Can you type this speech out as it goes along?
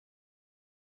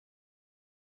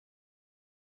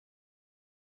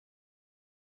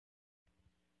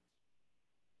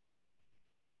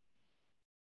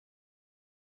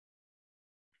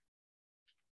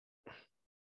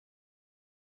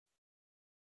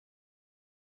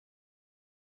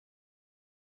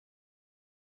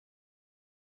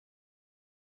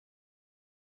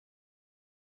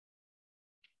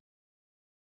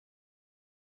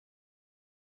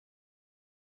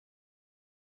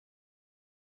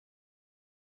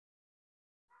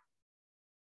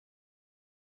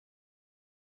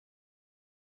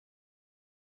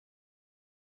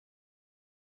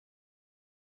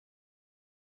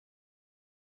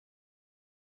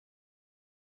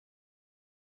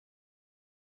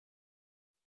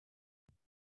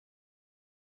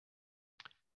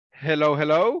Hello,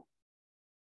 hello.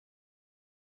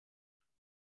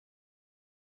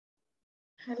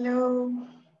 Hello,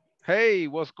 Hey,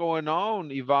 what's going on?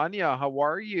 Ivania, how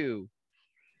are you?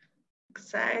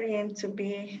 exciting to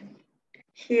be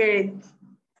here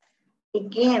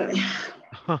again.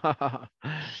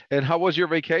 And how was your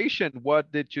vacation?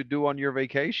 What did you do on your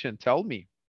vacation? Tell me.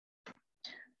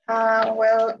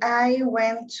 Well, I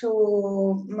went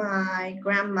to my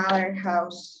grandmother's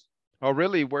house Oh,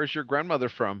 really? Where's your grandmother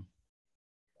from?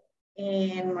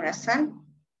 in Morazan.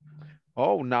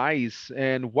 Oh, nice.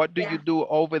 And what do you Yeah, do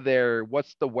over there?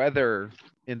 What's the weather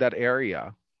in that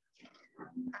area?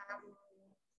 um,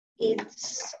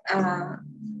 it's,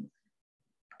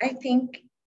 I think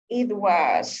it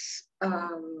was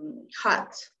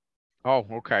hot. Oh,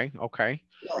 okay, okay.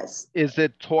 Yes, Is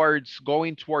it towards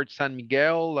going towards San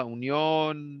Miguel, La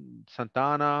Union,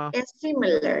 Santana? it's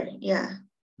similar. Yeah,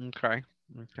 Okay,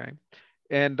 okay.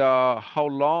 And how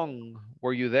long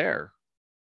were you there?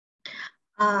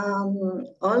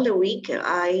 all the week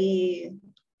I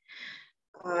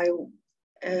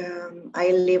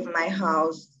I leave my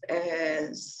house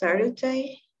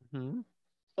Saturday Mhm.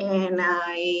 and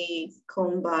I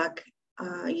come back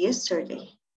yesterday.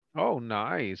 Oh,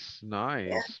 nice, Yeah.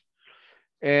 nice.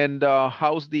 And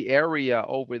how's the area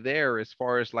over there as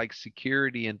far as like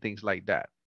security and things like that?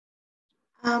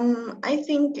 I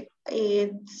think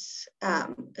it's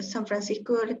San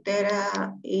Francisco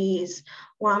Ortera is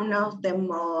one of the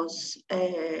most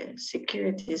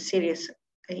security cities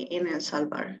in El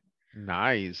Salvador.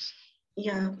 Nice,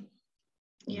 Yeah,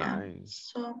 yeah.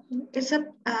 nice. So it's a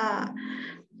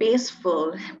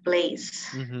peaceful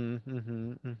place. Mm-hmm,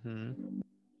 mm-hmm, mm-hmm.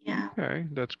 Yeah, Okay,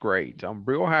 that's great. I'm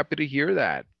real happy to hear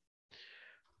that.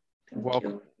 thank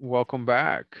Welcome, you. welcome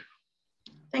back.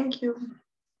 Thank you.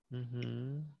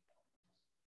 Mm-hmm.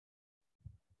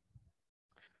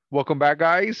 Welcome back,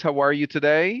 guys. How are you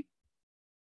today?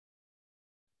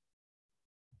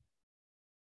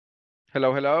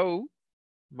 Hello, hello,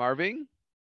 Marvin.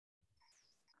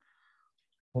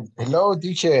 Hello,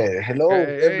 teacher. Hello,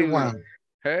 Hey, everyone.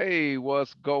 hey,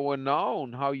 what's going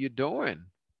on? How you doing?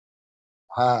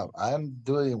 I'm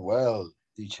doing well,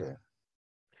 teacher.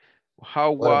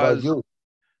 How What about was you?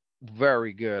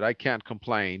 very good. I can't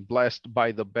complain. Blessed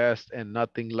by the best and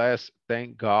nothing less.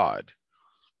 Thank God.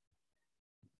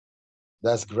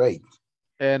 That's great.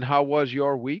 And how was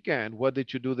your weekend? What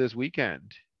did you do this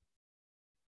weekend?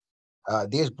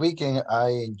 This weekend, I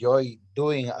enjoy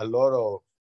doing a lot of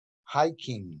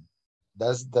hiking.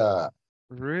 That's the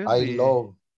I Really?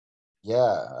 love.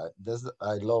 Yeah, that's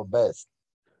I love best.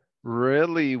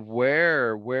 Really?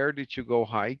 Where? Where did you go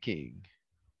hiking?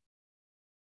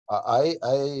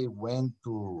 I went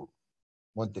to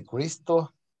Monte Cristo,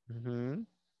 Hmm.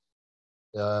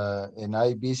 and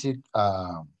I visit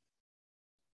uh,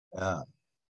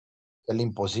 El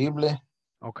Imposible.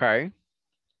 Okay.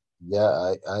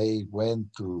 Yeah, I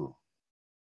went to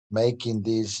making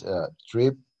this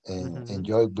trip and Hmm.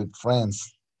 enjoy with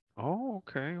friends. Oh,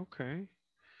 okay, okay.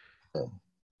 Uh,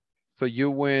 So you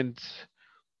went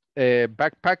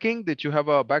backpacking? Did you have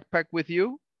a backpack with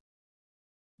you?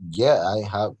 yeah,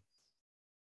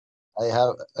 I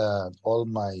have all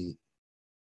my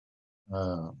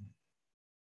uh,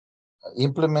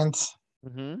 implements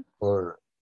Hmm. for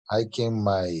hiking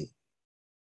my.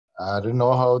 I don't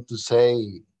know how to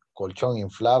say colchón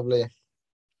inflable.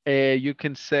 You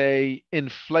can say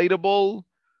inflatable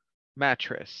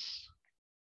mattress.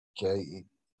 Okay,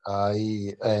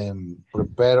 I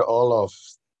prepare all of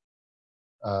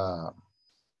uh,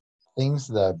 things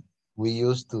that we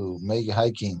use to make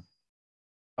hiking.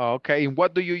 Okay, and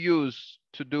what do you use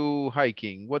to do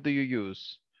hiking? What do you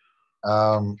use?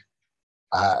 Um,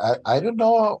 I don't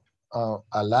know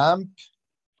a lamp.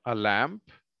 A lamp?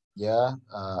 Yeah,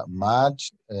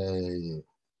 match.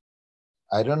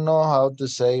 I don't know how to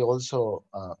say also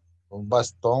un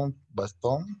bastón.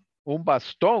 Un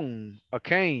bastón, a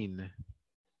cane.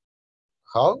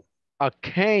 How? A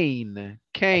cane,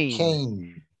 A cane,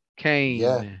 cane.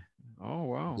 Yeah, cane. Oh,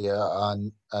 wow. yeah,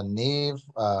 a knife,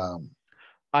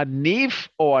 A knife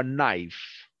or a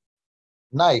knife?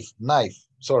 knife.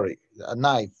 Sorry, a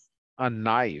knife. A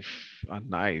knife, a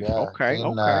knife. Yeah, Okay,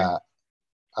 and okay.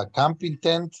 a camping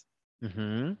tent.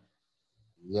 Mm-hmm.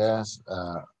 Yes,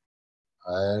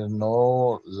 I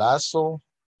know lasso.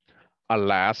 A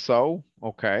lasso.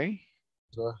 Okay,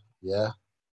 So, yeah,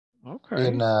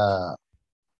 and okay. uh,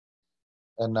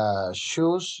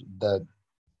 shoes that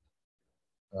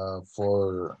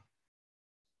for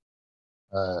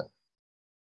uh,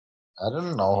 I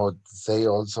don't know how to say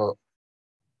also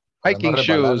para no Hiking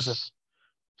resbalarse. shoes,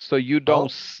 so you don't How?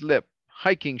 slip.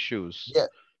 Hiking shoes. Yeah,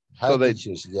 So hiking that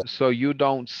shoes. Yeah, so you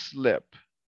don't slip.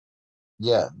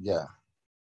 yeah, yeah.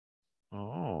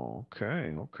 Oh,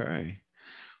 okay, okay.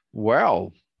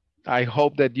 Well, I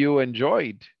hope that you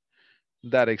enjoyed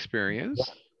that experience.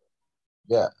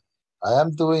 Yeah, I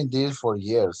am doing this for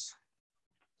years.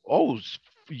 Oh,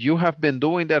 you have been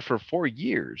doing that for 4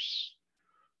 years.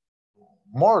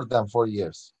 More than 4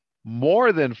 years.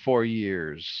 More than 4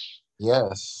 years.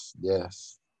 Yes,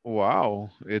 yes. Wow,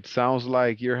 it sounds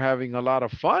like you're having a lot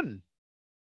of fun.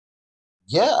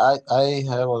 Yeah, I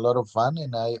have a lot of fun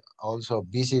and I also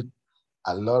visit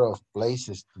a lot of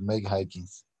places to make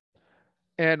hikings.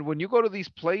 And when you go to these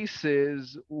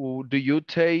places, do you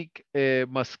take a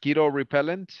mosquito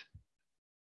repellent?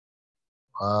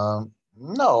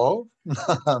 No,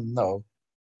 no,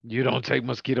 You don't take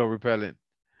mosquito repellent.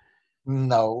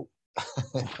 no.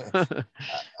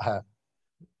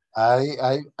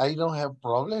 I don't have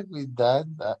problem with that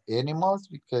animals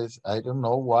because I don't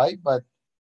know why, but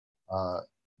uh,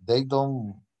 they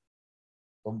don't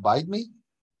bite me.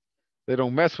 They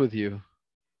don't mess with you.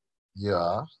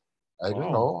 Yeah, I don't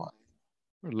Oh, know.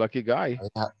 you're a lucky guy.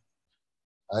 I ha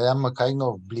I am a kind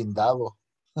of blindado.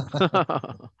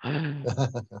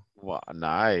 Wow,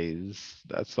 nice.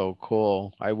 That's so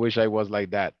cool. I wish I was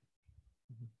like that.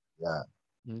 Yeah,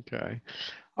 Okay.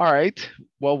 All right.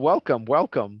 Well, welcome,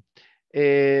 welcome.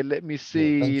 Let me yeah.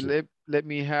 see. Thank you. Let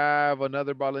me have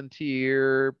another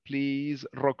volunteer, please.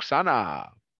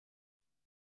 Roxana.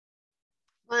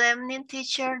 Good evening,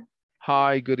 teacher.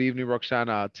 Hi, good evening,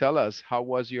 Roxana. Tell us, how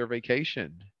was your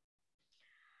vacation?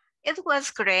 It was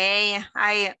great.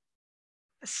 I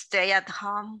stay at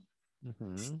home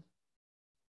Mhm.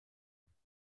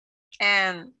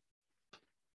 and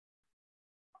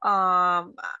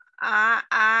um I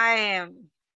I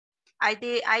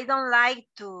I don't like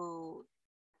to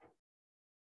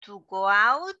go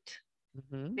out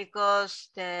Mhm. because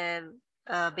the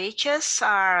beaches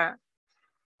are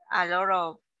a lot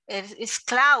of it's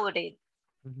cloudy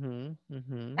Mhm.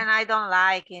 Mhm. and I don't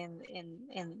like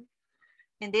in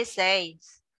these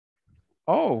days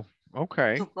Oh, to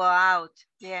okay. go out.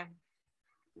 Yeah,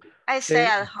 I stay Eh,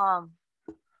 at home.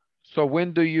 so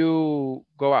when do you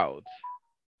go out?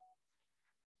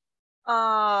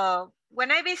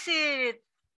 When I visit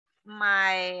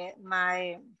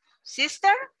my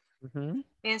sister Mhm.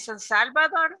 in San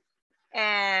Salvador,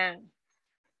 and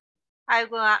I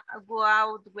go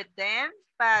out with them,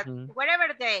 but Mhm.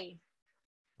 whatever day,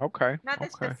 Okay. not a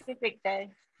Okay. specific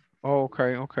day. Oh,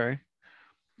 okay. Okay.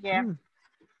 Yeah,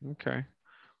 Hmm. Okay.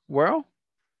 Well,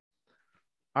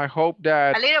 I hope a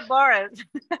that little bored.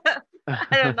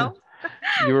 I don't know.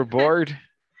 you were bored.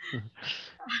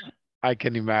 I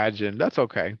can imagine. That's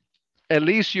okay. At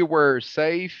least you were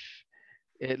safe.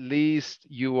 At least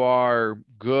you are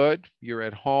good. You're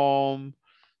at home.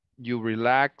 You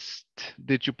relaxed.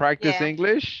 Did you practice Yeah,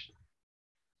 English?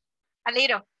 a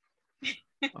little.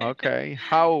 Okay.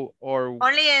 How or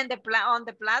Only in the on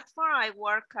the platform, I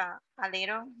work a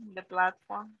little in the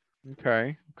platform.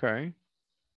 okay, okay.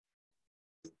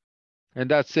 And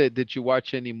that's it. Did you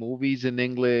watch any movies in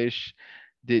English?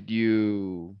 Did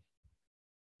you,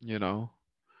 you know,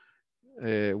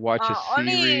 watch a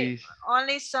Only series?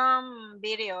 only some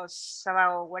videos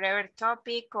about whatever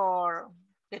topic or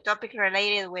the topic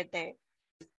related with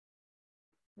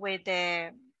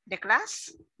the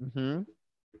class. Mm-hmm.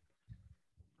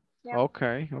 Yeah.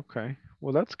 Okay, okay.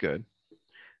 Well, that's good.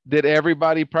 Did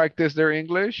everybody practice their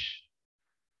English?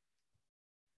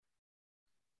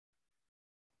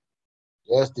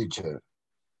 Yes, teacher.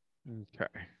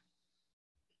 Okay.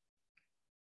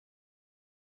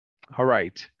 All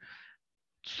right.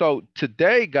 So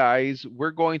today, guys,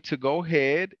 we're going to go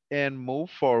ahead and move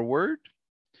forward.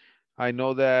 I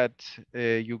know that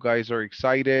you guys are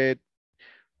excited.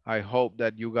 I hope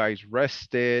that you guys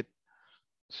rested.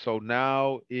 So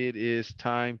now it is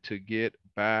time to get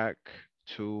back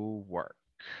to work.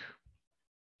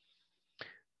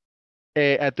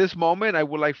 At this moment, I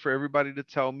would like for everybody to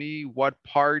tell me what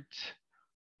part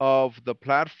of the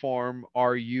platform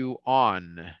are you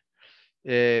on?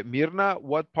 Mirna,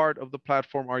 what part of the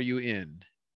platform are you in?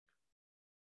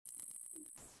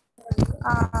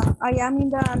 I am in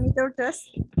the meter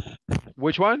test.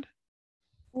 Which one?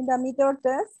 In the meter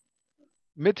test.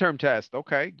 Midterm test.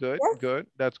 Okay, good, Yes. good.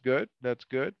 That's good. That's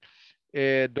good.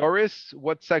 Doris,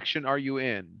 what section are you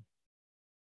in?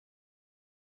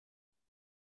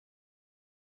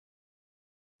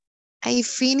 I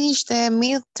finished the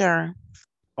midterm.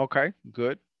 Okay,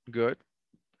 good, good.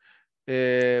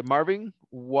 Marvin,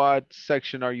 what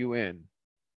section are you in?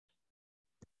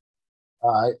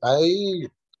 I I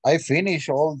I finish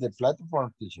all the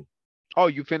platform, teacher. Oh,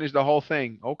 you finished the whole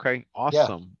thing. Okay, Yeah,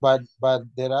 awesome. but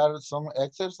there are some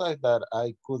exercise that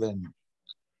I couldn't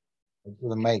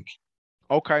make.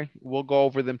 Okay, we'll go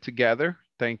over them together.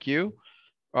 Thank you.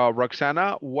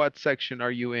 Roxana, what section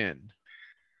are you in?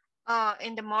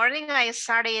 In the morning, I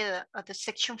started at the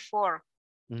section 4.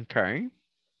 Okay.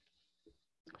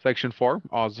 Section 4,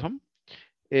 awesome.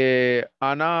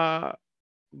 Ana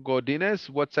Godinez,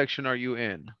 what section are you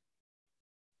in?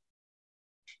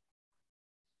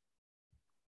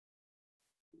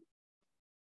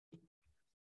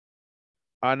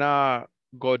 Ana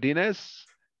Godinez,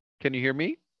 can you hear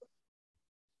me?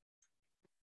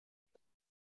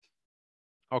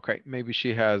 Okay, maybe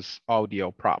she has audio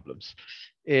problems.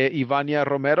 Ivania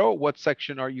Romero, what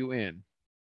section are you in?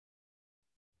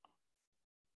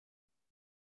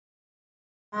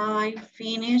 I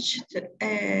finished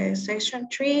section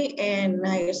 3 and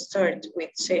I start with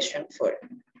section 4.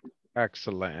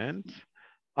 Excellent.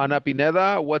 Ana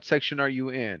Pineda, what section are you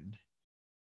in?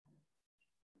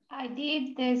 I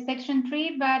did the section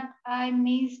 3, but I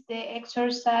missed the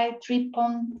exercise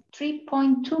 3.2.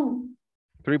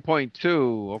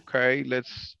 3.2. Okay,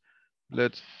 let's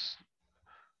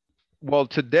well,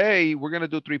 today we're going to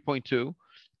do 3.2.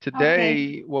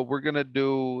 Today, Okay. what we're going to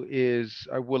do is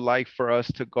I would like for us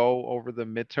to go over the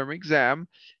midterm exam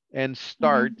and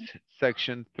start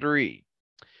section 3.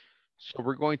 So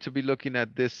we're going to be looking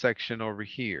at this section over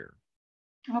here.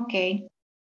 Okay.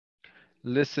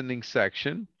 Listening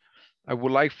section. I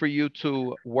would like for you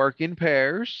to work in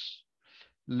pairs,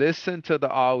 listen to the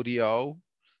audio,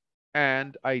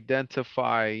 and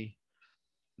identify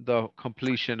the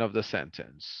completion of the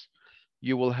sentence.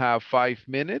 You will have 5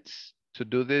 minutes to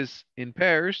do this in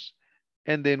pairs,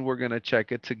 and then we're going to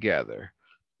check it together.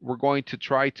 We're going to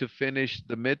try to finish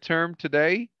the midterm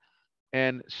today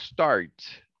and start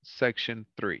section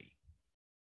 3.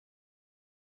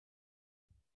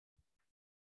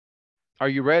 Are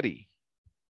you ready?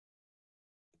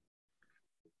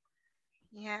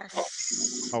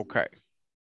 Yes. Okay.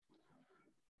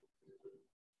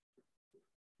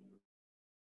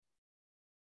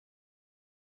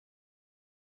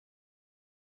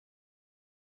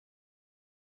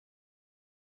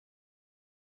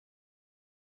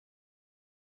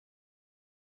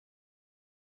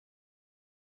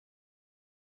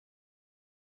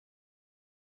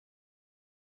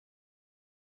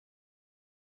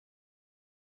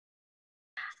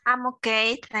 I'm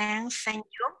okay, thanks. And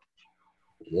you?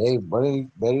 Okay,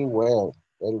 very well,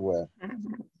 very well.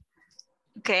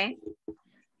 Okay.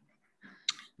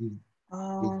 Did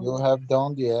Um, you have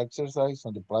done the exercise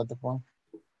on the platform?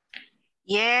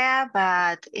 yeah,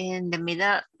 but in the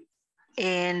middle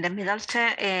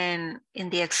term, in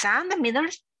the exam, the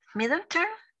middle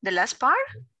term, the last part.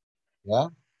 Yeah.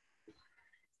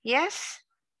 Yes,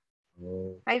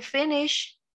 Uh, I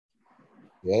finished.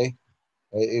 okay.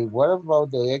 What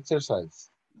about the exercise?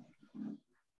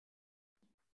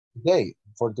 Today,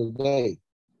 for today.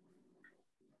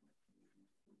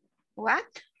 What?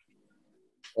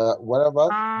 What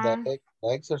about the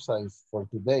Um. exercise for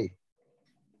today?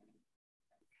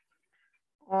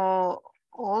 Oh,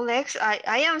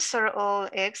 I answer all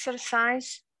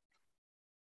exercise.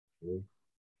 Okay.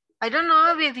 I don't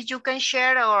know if you can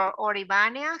share or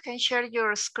Ivania can share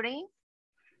your screen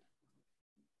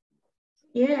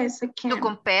Yes, I to can.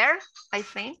 compare, I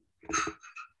think.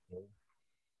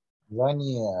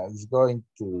 Vania is going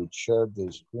to share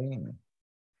the screen.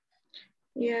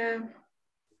 Yeah.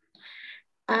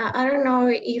 I don't know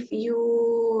if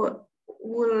you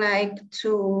would like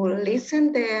to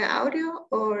listen the audio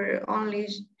or only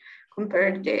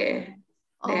compare the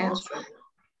answer.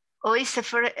 Oh, it's a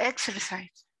for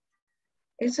exercise.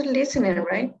 It's a listening,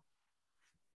 right?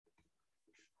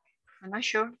 I'm not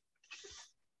sure.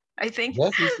 I think.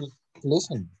 Yes,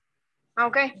 listen.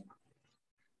 Okay.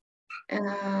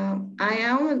 I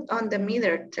am on the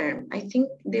middle term. I think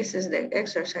this is the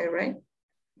exercise, right?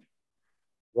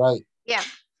 Right. Yeah.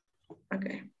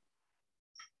 Okay.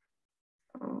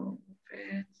 Oh,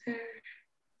 better.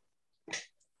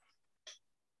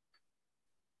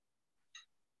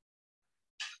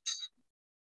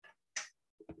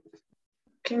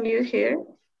 Can you hear?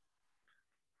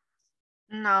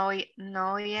 No,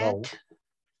 no yet. No.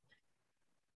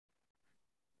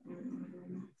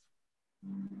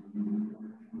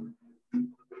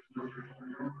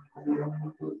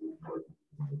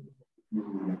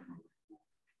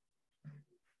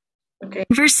 Okay.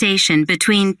 Conversation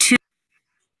between two.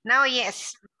 Now,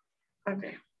 yes.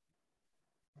 Okay.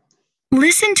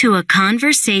 Listen to a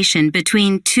conversation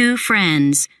between two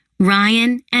friends,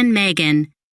 Ryan and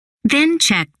Megan. Then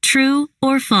check true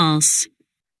or false.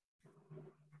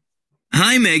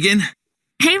 Hi, Megan.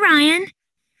 Hey, Ryan.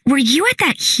 Were you at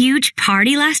that huge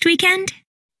party last weekend?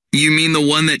 You mean the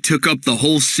one that took up the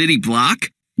whole city block?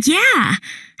 Yeah.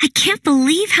 I can't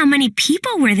believe how many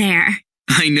people were there.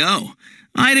 I know.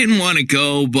 I didn't want to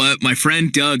go, but my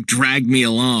friend Doug dragged me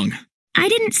along. I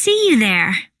didn't see you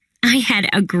there. I had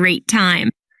a great time.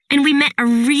 And we met a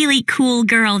really cool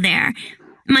girl there.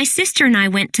 My sister and I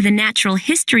went to the Natural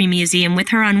History Museum with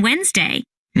her on Wednesday.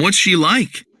 What's she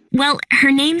like? Well,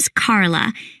 her name's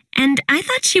Carla, and I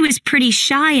thought she was pretty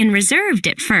shy and reserved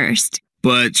at first.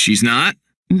 But she's not?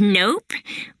 Nope.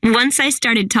 Once I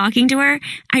started talking to her,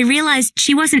 I realized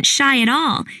she wasn't shy at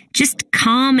all, just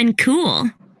calm and cool.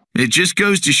 It just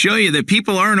goes to show you that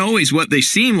people aren't always what they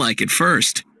seem like at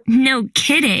first. No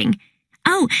kidding.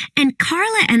 Oh, and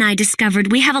Carla and I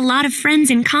discovered we have a lot of friends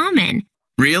in common.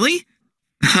 Really?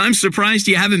 I'm surprised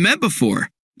you haven't met before.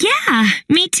 Yeah,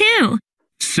 me too.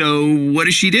 So, what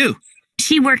does she do?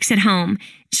 She works at home.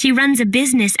 She runs a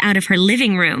business out of her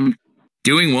living room.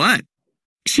 Doing what?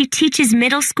 She teaches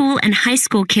middle school and high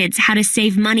school kids how to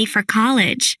save money for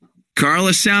college.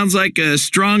 Carla sounds like a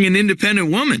strong and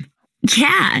independent woman.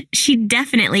 Yeah, she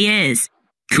definitely is.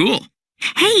 Cool.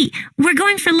 Hey, we're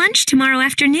going for lunch tomorrow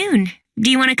afternoon. Do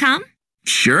you want to come?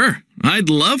 Sure, I'd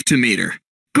love to meet her.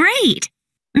 Great.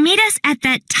 Meet us at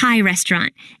that Thai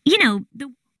restaurant. You know,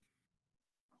 the...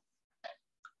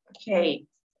 Okay.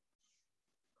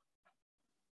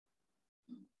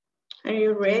 Are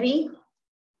you ready?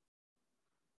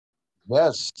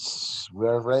 Yes,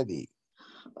 we're ready.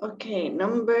 Okay,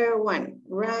 number 1.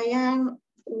 Ryan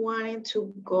wanted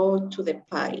to go to the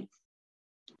party.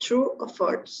 True or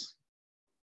false?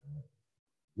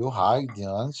 You hide the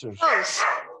answers. False.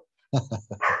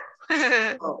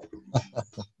 Oh.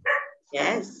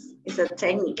 Yes, it's a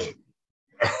technique.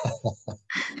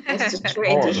 It's a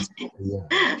training.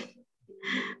 Yeah.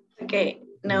 Okay,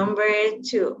 number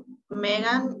 2.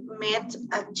 Megan met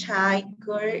a shy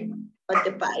girl at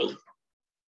the party.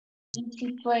 It's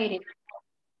situated.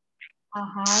 A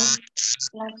high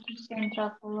class to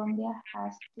Central Colombia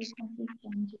has recently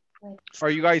changed its Are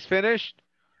you guys finished?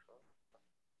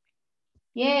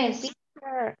 Yes.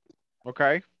 Sure.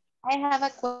 Okay. I have a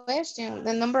question.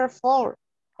 The number 4.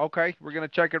 Okay, we're going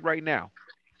to check it right now.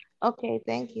 Okay,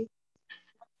 thank you.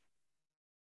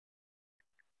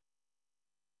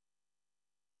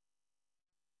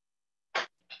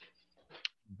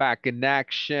 Back in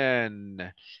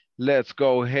action. Let's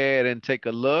go ahead and take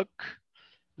a look.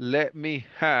 Let me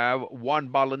have one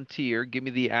volunteer. Give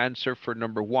me the answer for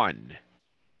number 1.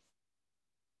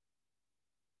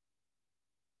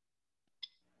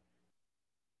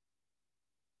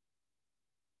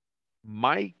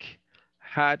 Mike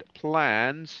had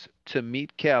plans to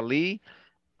meet Kelly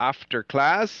after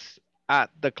class at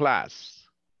the class.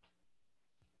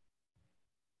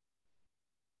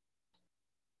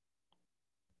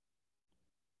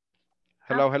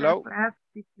 Hello, hello. Class,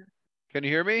 teacher. Can you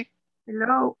hear me?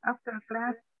 Hello, after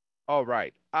class. All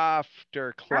right.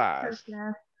 After class. After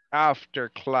class. After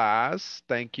class.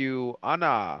 Thank you,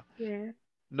 Anna. Yes.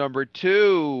 Number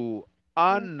 2,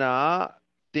 Anna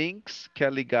thinks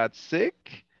Kelly got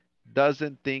sick,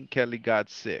 doesn't think Kelly got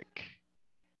sick.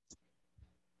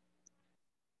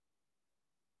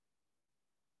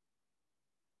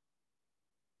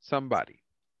 Somebody.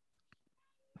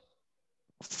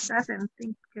 Doesn't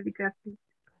think Kelly got sick.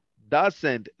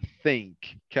 Doesn't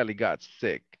think Kelly got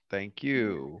sick. Thank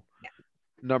you.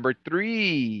 Number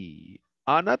 3,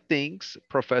 Anna thinks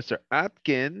Professor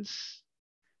Atkins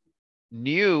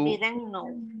knew. Didn't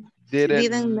know.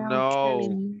 Didn't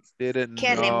know.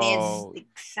 Kelly missed the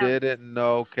exam. Didn't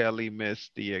know Kelly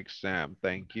missed the exam.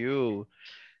 Thank you.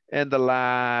 And the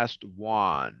last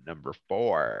one, number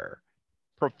 4.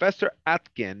 Professor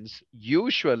Atkins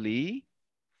usually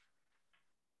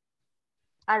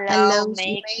Allows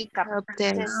makeup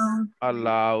tests.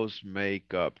 allows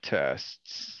makeup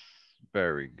tests.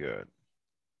 Very good.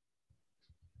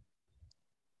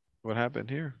 What happened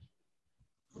here?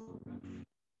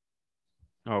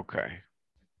 Okay.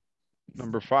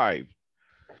 Number 5.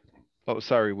 Oh,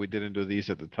 sorry, we didn't do these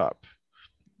at the top.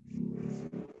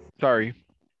 Sorry.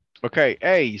 Okay,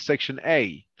 A, section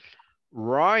A.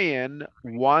 Ryan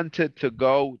wanted to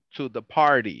go to the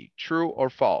party. True or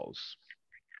false?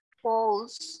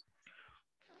 False.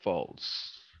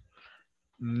 False.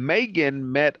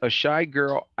 Megan met a shy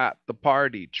girl at the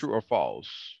party. True or false?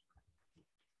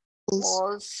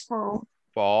 False.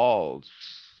 False.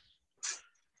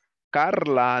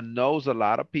 Carla knows a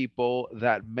lot of people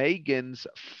that Megan's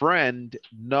friend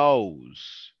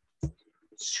knows.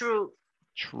 True.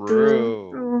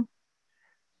 True.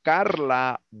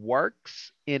 Carla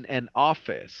works in an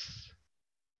office.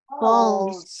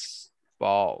 False.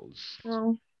 False.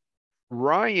 True.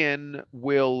 Ryan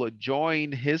will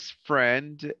join his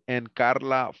friend and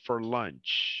Carla for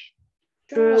lunch.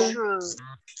 True. True.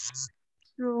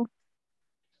 True.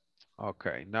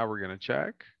 Okay, now we're gonna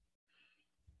check.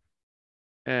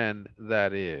 And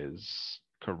that is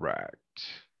correct.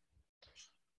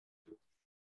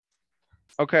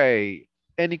 Okay,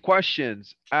 any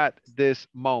questions at this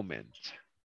moment?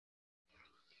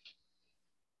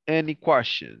 Any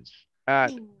questions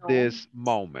at No. this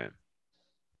moment?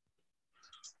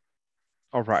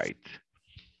 All right,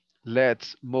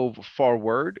 let's move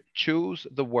forward. Choose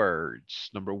the words.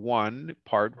 Number one,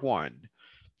 part one,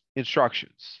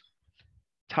 instructions.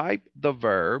 Type the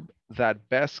verb that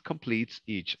best completes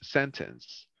each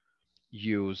sentence.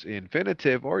 Use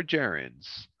infinitive or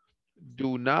gerunds.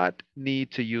 Do not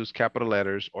need to use capital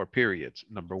letters or periods.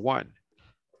 Number one,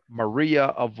 Maria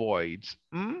avoids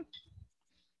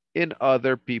in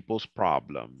other people's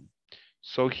problem.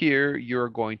 So here you're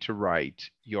going to write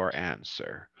your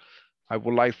answer. I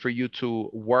would like for you to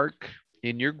work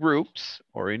in your groups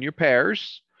or in your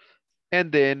pairs,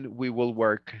 and then we will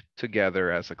work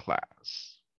together as a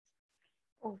class.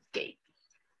 Okay.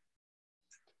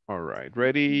 All right,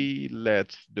 ready?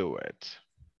 Let's do it.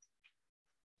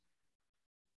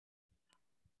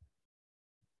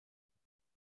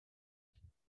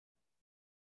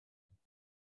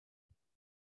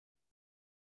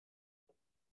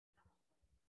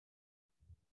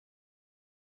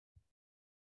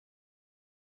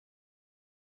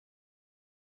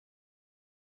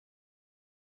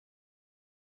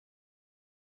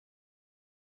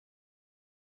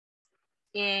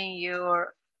 In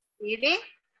your city?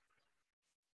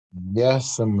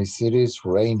 Yes, in my city is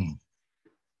raining.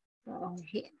 Oh,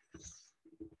 here.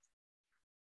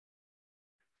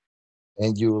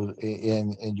 And you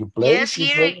in your Yes, place is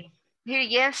here, raining? here,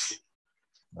 yes.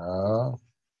 No.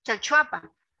 Chalchuapa.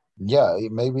 Yeah,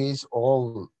 maybe it's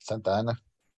all Santa Ana.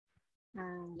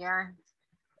 Yeah.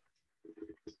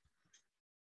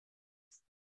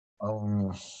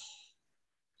 Um,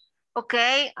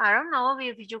 Okay, I don't know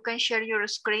if you can share your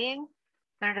screen,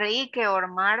 Enrique or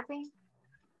Marvin.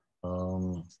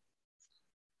 um,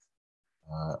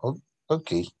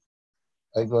 okay,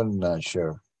 I'm gonna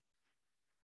share.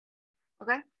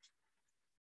 Okay.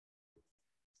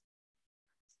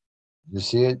 You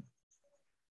see it?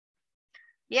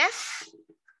 Yes.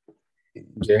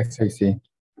 Yes, I see.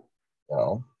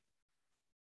 No.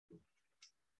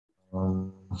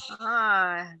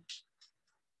 Ah,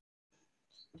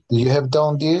 Do you have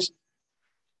done this?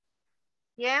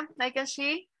 yeah, I can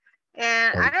see.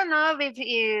 And I don't know if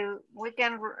we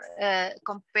can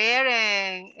compare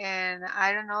and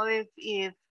I don't know if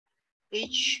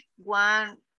each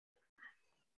one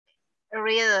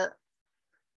read,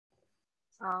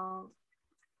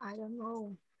 I don't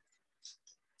know.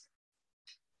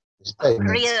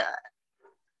 Statements. Read,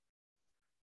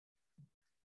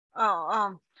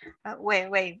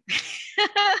 wait.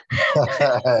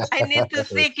 I need to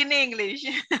think in English.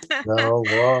 Don't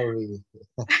worry.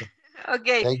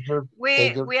 Okay, Take your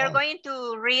we are time. going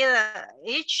to read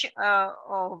each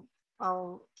of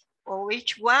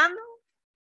each one.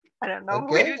 I don't know.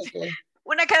 Okay, okay,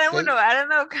 Una cada okay. uno. I don't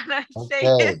know. Can I say?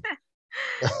 Okay.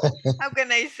 How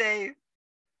can I say?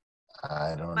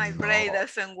 I don't My know. brain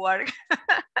doesn't work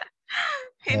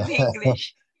in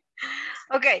English.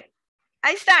 Okay,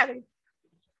 I started.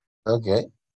 Okay.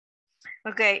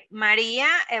 Okay, Maria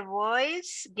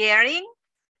avoids getting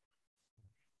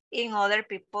in other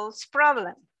people's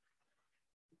problem.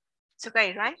 It's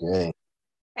okay, right? Okay.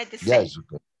 At the same. Yes,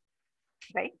 okay.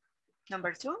 Okay.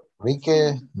 Number two.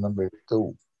 Enrique, number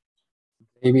two.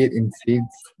 David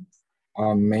insists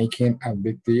on making a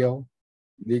big deal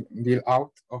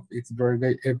out of its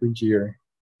birthday every year.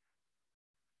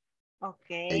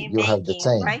 Okay, You have the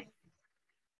same. right?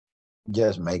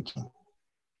 Just making.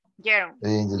 Yeah.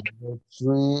 In the number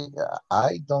three,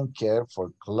 I don't care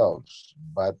for clubs,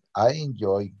 but I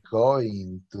enjoy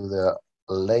going to the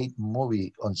late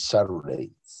movie on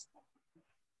Saturdays.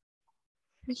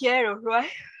 Yeah, right.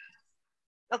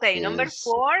 Okay, number Yes.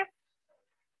 four.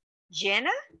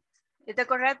 Jenna, is the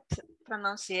correct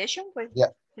pronunciation?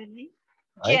 Yeah.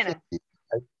 Jenna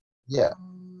yeah.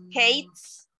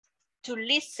 hates to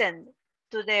listen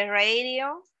to the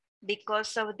radio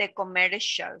because of the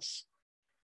commercials.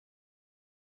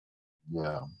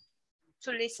 Yeah.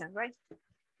 To listen, right?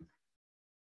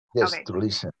 Yes, Okay. to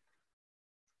listen.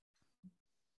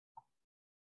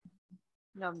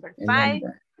 Number And five.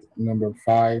 Number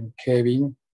five,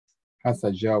 Kevin has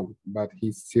a job, but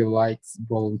he still likes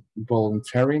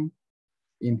volunteering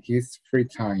in his free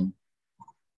time.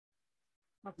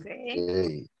 Okay.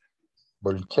 Okay.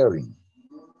 Volunteering.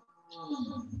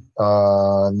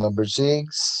 Number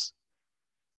 6,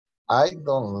 I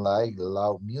don't like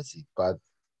loud music, but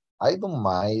I don't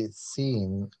mind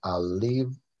seeing a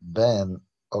live band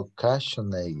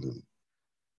occasionally.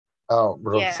 Oh, Yeah,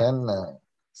 Roxanne,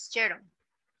 Sharon.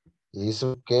 is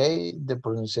okay the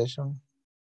pronunciation?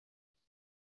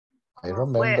 I Where,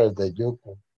 remember that you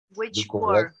which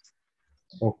correct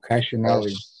word?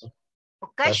 Occasionally.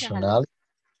 Occasionally. occasionally.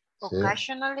 Sí.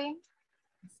 Occasionally.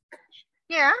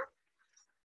 Yeah,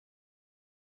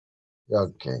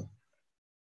 Okay.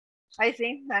 I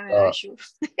think. I'm Uh, not sure.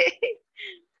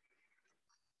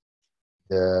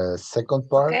 the second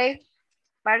part. Okay,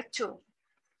 part 2.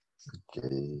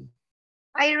 Okay.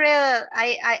 I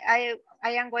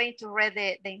am going to read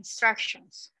the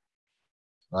instructions.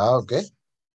 Okay.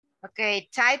 Okay,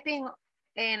 typing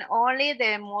in only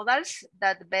the modals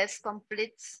that best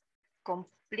completes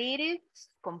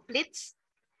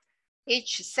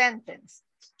each sentence.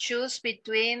 Choose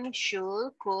between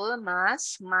should, could,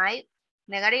 must, might,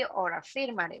 negative, or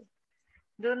affirmative.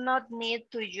 Do not need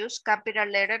to use capital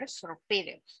letters or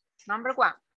periods. Number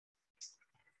 1.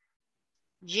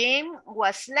 Jim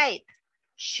was late.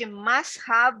 She must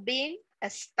have been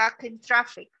stuck in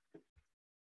traffic.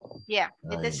 Yeah,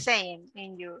 it's the same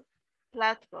in your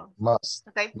platform. Must.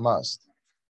 Okay. Must.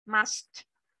 Must.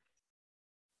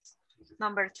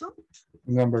 Number 2.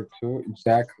 Number 2,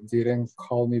 Jack didn't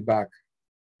call me back.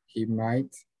 He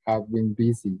might have been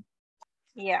busy.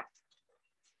 Yeah.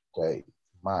 Okay.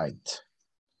 Might.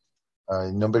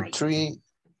 Number Might. 3,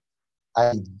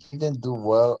 I didn't do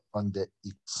well on the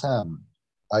exam.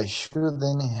 I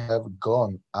shouldn't have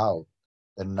gone out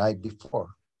the night before.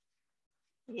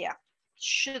 Yeah.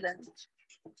 Shouldn't.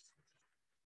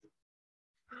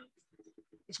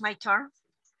 It's my turn.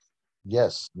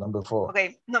 Yes. Number 4.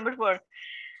 Okay. Number 4.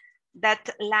 That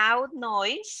loud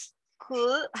noise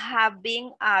could have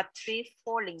been a tree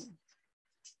falling.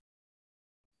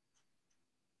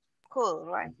 Cool,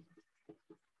 right?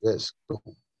 Yes. Cool.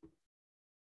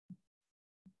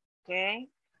 Okay.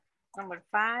 Number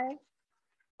 5.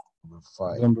 Number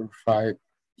 5. Number 5,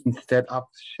 instead of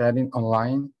chatting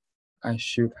online, I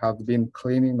should have been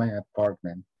cleaning my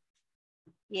apartment.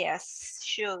 Yes,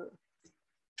 sure.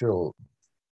 Sure.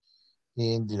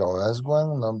 In the last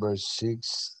one, number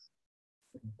 6,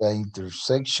 the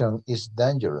intersection is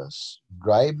dangerous.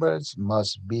 Drivers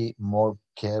must be more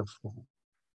careful.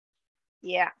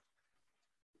 Yeah.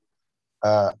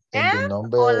 And the And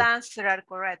number, all answers are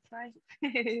correct, right?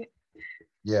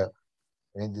 yeah.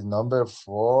 And the number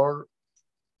 4,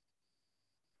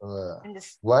 And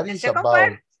what the is second about?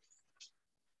 part?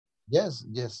 Yes,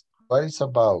 yes. What is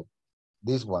about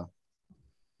this one?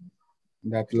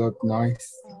 That looked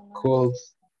nice. Cool.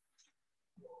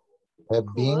 Have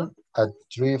been a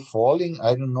tree falling?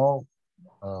 I don't know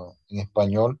in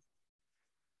español.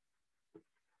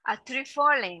 A tree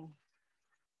falling.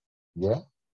 Yeah.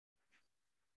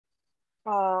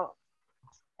 Oh,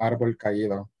 Árbol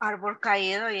caído. árbol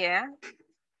caído, yeah.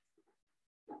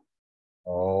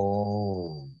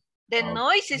 Oh. The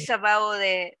noise is about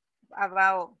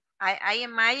I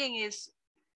imagine is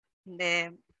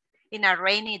in a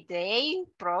rainy day,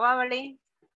 probably.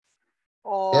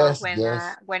 Or Yes,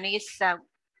 yes. when it's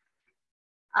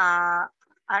I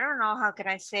don't know how can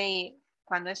I say,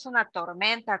 cuando es una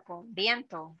tormenta con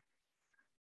viento.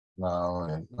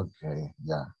 No, okay,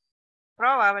 yeah.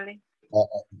 Probably.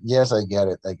 Yes, I get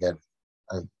it. I get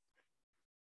it.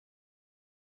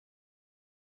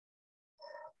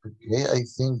 Okay, I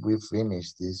think we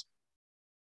finished this.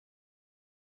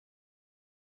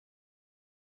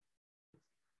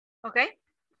 Okay.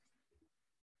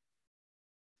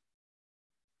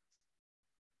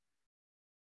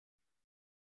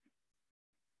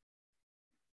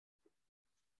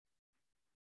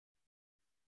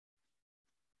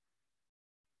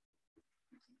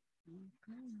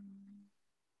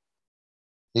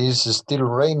 It's still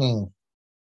raining.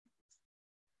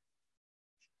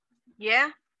 Yeah.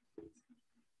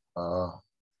 Uh,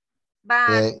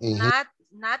 But yeah,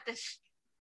 not as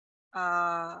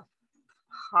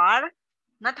hard.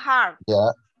 Not hard.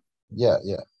 yeah.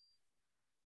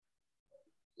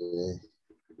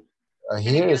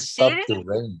 Here You it see stopped it? to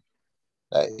rain.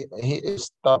 Here it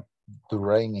stopped to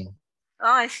raining.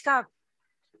 Oh, stop.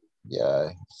 Yeah,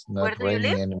 it's Where not do you live?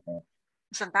 raining anymore.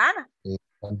 Santa Ana.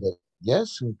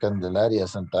 Yes, in Candelaria,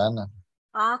 Santa Ana.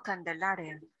 Oh,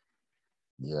 Candelaria.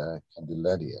 Yeah,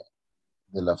 Candelaria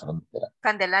de la Frontera.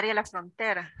 Candelaria la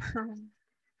Frontera.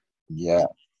 Yeah.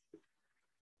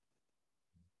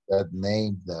 That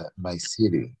named my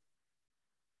city.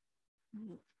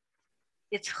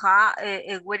 It's hot.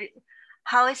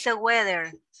 How is the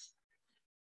weather?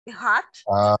 Hot?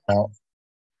 Uh,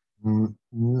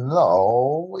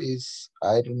 no,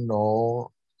 I don't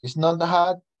know. It's not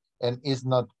hot and it's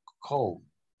not cold.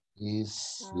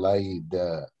 It's like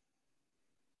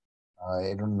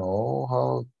I don't know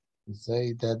how to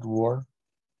say that word,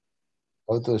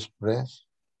 how to express.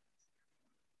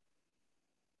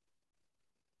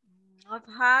 Not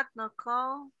hot, not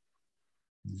cold.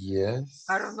 Yes.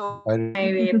 I don't know.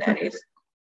 Maybe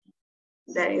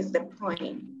that is the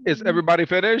point. Is everybody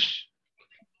finished?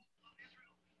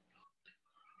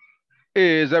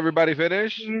 Is everybody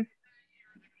finished?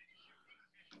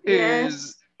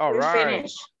 Yes, All we right.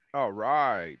 finished. All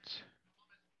right.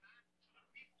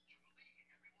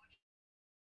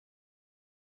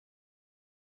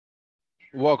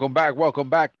 Welcome back. Welcome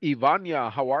back.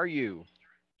 Ivania, how are you?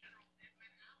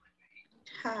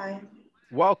 Hi.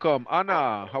 Welcome.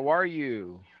 Anna, how are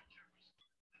you?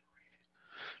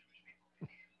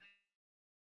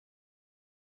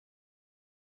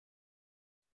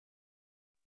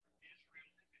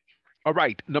 All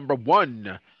right. Number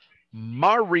one,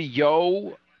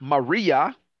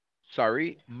 Maria,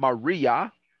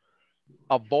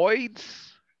 avoids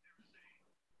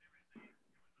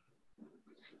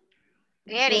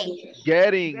Getting.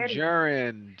 getting getting,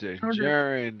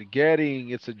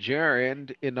 it's a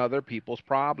gerund in other people's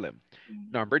problem.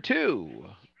 Number two,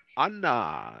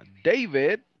 Anna,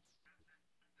 David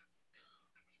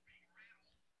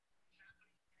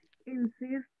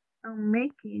Insist on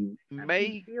making a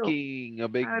big deal making a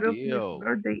big out of his deal.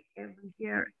 birthday every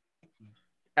year.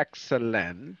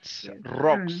 Excellent. Yes, sir.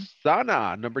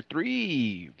 Roxana, number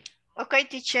three. Okay,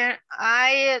 teacher,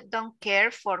 I don't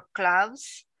care for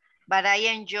clubs, but I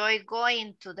enjoy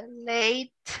going to the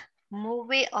late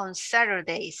movie on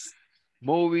Saturdays.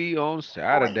 Movie on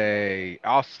Saturday.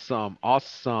 Awesome.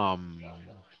 Awesome.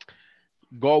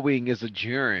 Going is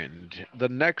adjourned. The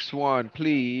next one,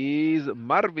 please.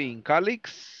 Marvin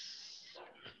Calix.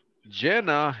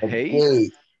 Jenna hates Okay.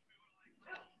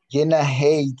 Jenna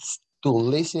hates to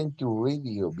listen to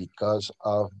radio because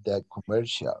of the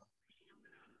commercial.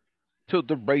 to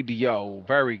the radio.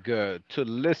 Very good. To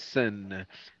listen.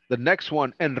 The next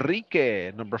one,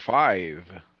 Enrique, number five.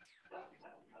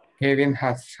 Kevin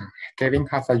has Kevin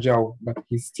has a job, but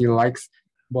he still likes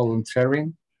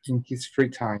volunteering in his free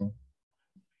time.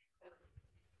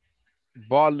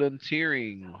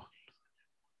 Volunteering.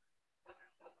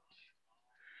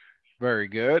 Very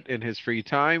good. In his free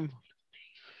time.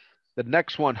 The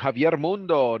next one, Javier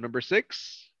Mundo, number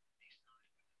six.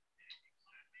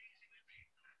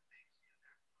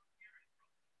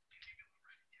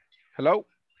 Hello,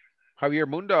 Javier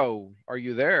Mundo, are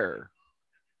you there?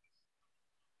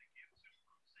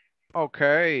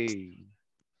 Okay.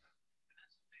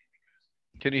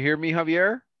 Can you hear me,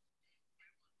 Javier?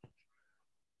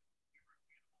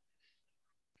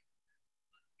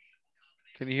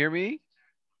 Can you hear me?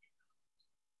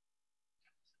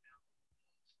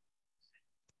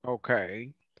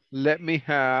 Okay. Let me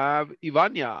have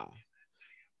Ivania.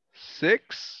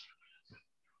 Six.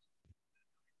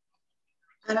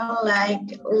 I don't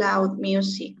like loud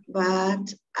music,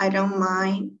 but I don't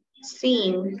mind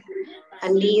seeing a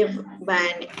live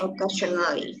band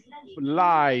occasionally.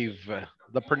 Live.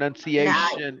 The Live,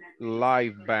 pronunciation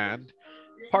live band.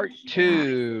 Part live.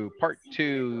 two. Part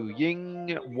two.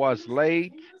 Ying was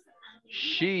late.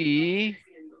 She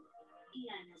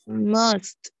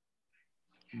Must.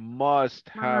 must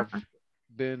have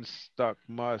been stuck.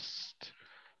 Must.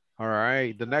 All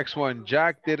right. The next one.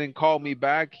 Jack didn't call me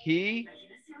back. He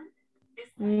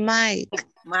Might.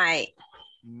 My.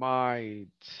 might.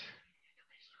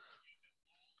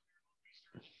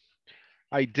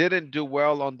 I didn't do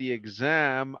well on the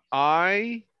exam.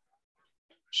 I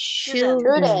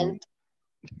Shouldn't.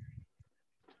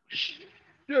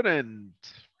 shouldn't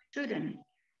Shouldn't.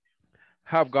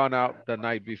 have gone out the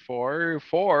night before.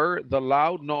 For the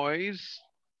loud noise.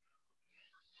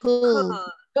 Could.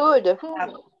 Could.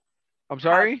 I'm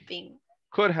sorry? Been.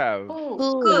 Could have.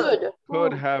 Could.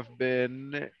 Could have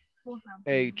been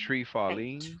a tree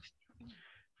falling.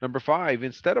 Number five,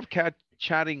 instead of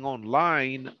chatting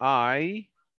online, I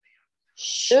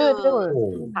Should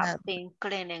Oh, have been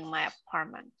cleaning my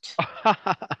apartment.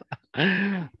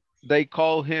 they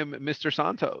call him Mr.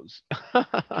 Santos.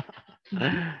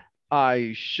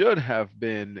 I should have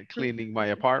been cleaning my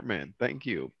apartment. Thank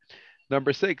you.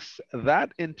 Number six,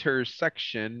 that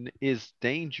intersection is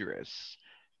dangerous.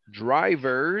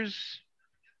 Drivers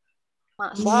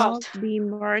Must be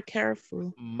more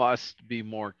careful. must be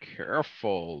more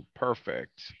careful.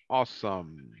 Perfect.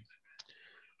 Awesome.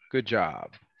 Good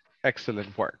job.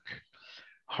 Excellent work.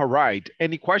 All right.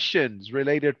 Any questions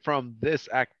related from this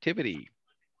activity?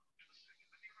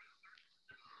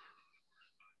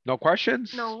 No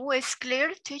questions? No, it's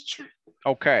clear, teacher.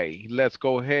 Okay, let's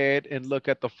go ahead and look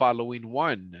at the following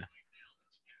one.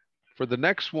 For the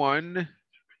next one,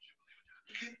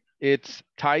 it's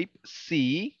type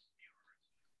C,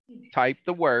 type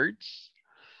the words,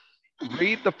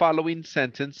 read the following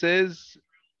sentences,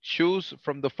 choose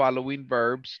from the following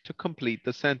verbs to complete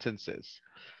the sentences.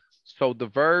 So the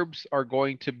verbs are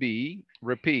going to be,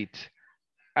 repeat,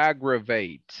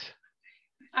 aggravate,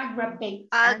 Aggravate.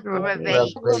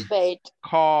 Aggravate.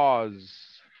 cause,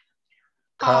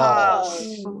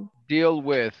 Cause. deal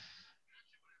with,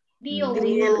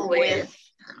 Deal with.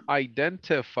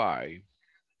 identify,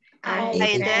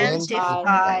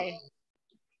 Identify.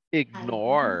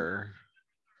 ignore,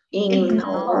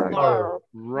 Ignore.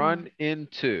 run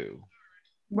into.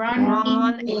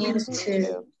 Run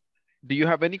into. Do you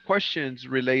have any questions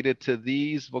related to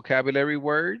these vocabulary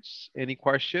words? Any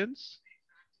questions?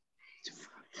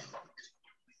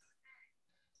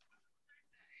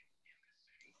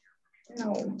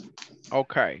 No.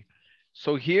 Okay.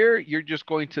 So here you're just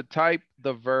going to type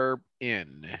the verb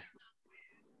in.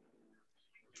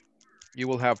 You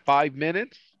will have 5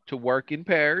 minutes to work in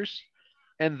pairs,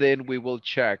 and then we will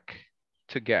check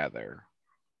together.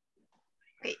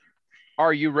 Okay.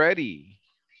 Are you ready?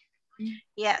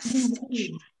 Yes.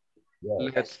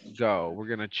 Let's go. We're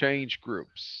going to change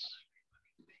groups.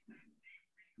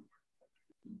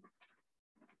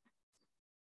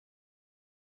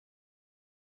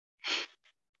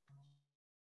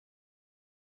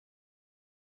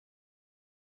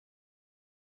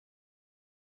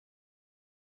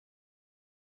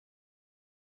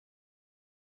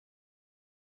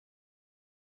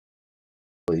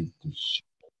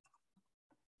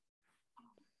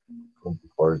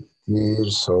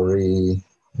 Compartir, sorry.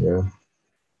 Yeah.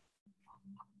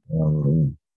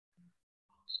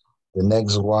 The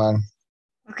next one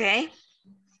Okay.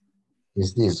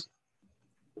 is this.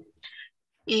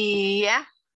 Yeah.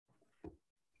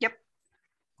 Yep.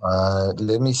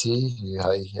 Let me see.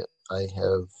 I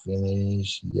have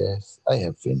finished. Yes, I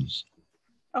have finished.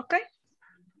 Okay.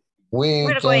 We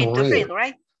We're can going to read. read,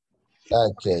 right?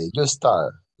 Okay, you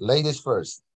start. Ladies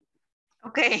first.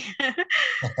 Okay.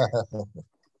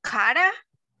 Cara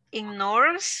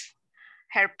ignores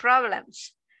her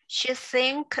problems. She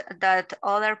thinks that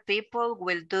other people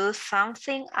will do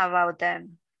something about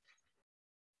them.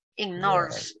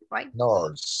 Ignores, right?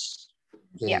 Ignores.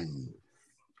 Okay. Yeah.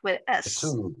 With S.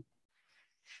 2.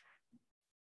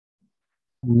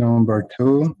 Number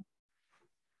 2,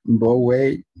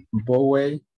 Bowie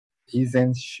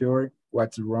isn't sure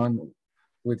what's wrong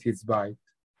with his bike.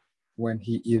 When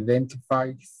he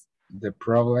identifies the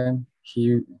problem,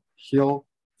 he'll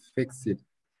fix it.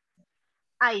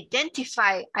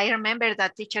 Identify. I remember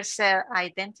that teacher said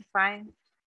identify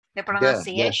the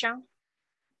pronunciation.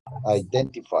 Yeah.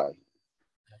 Identify.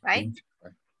 Right? Identify.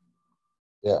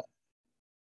 Yeah.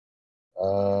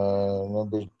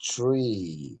 Number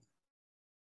 3.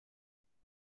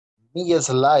 Mia's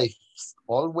life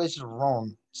always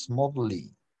runs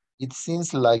smoothly. It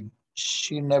seems like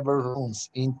she never runs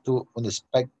into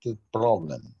unexpected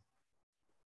problem.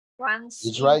 Once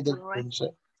It's right.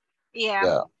 Yeah.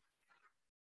 Yeah.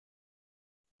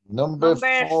 Number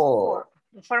 4.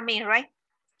 For me, right?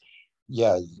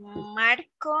 Yeah.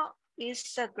 Marco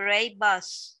is a great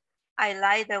boss. I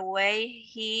like the way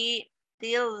he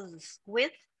deals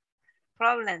with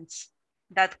problems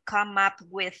that come up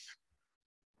with.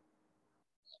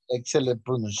 Excellent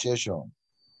pronunciation.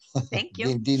 Thank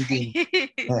you. Ding, ding, ding.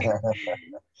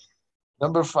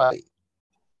 Number 5.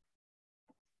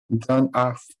 Don't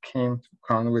ask him to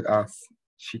come with us.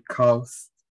 She causes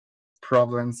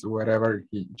problems wherever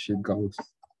she goes.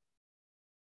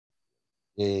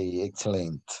 Okay,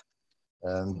 excellent.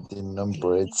 And the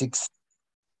number 6.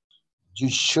 You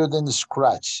shouldn't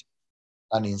scratch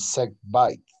an insect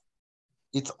bite.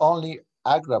 It only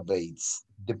aggravates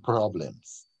the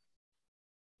problems.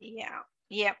 Yeah.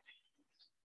 Yep.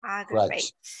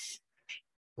 Aggravates.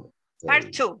 Okay.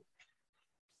 Part 2.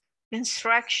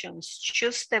 Instructions.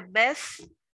 Choose the best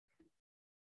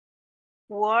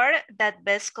word that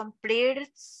best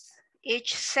completes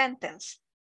each sentence.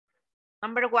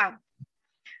 Number 1.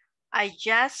 I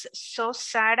just saw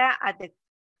Sarah at the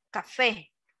cafe.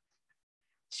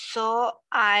 So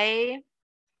I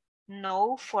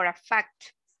know for a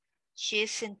fact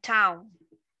she's in town.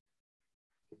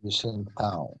 She's in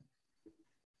town.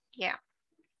 Yeah.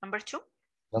 Number 2.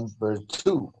 Number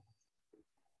 2.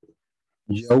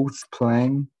 Joe's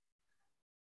plane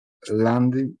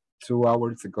landed 2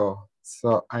 hours ago,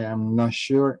 so I am not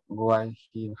sure why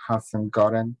he hasn't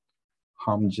gotten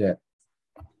home yet.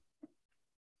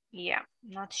 Yeah,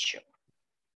 not sure.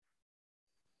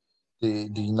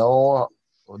 Do you know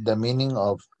the meaning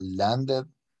of landed?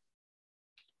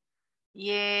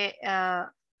 Yeah,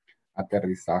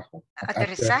 Aterrizaje.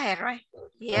 aterrizaje, right?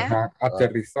 Yeah.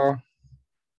 Aterrizó.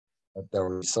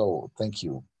 Aterrizó. Thank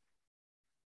you.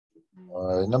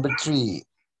 Number 3.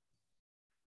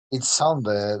 It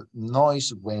sounded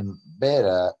noise when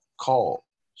Vera called,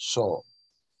 so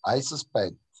I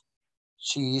suspect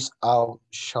she is out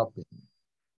shopping.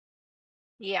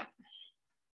 Yeah.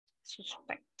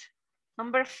 Suspect.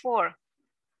 Number 4.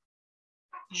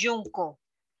 Junco.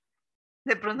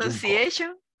 The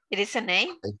pronunciation, it is a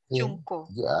name? Junco.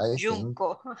 Yeah,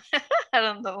 Junco. I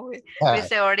don't know. Yeah, It's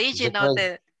the origin of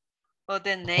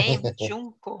the name,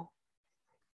 Junco.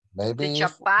 maybe The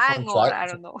Japan or I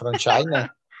don't know. From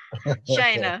China.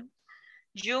 China.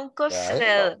 Junco Yeah,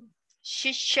 said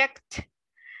she checked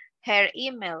her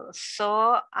email,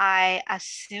 so I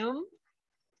assume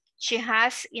she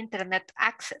has internet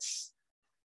access.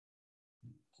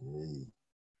 Okay.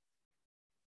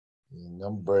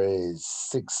 Number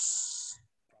 6.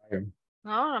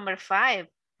 No, number 5.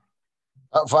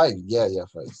 5. Yeah,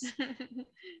 5.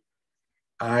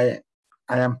 I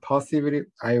am positive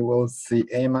I will see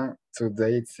Emma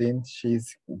today since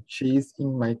she's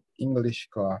in my English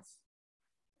class.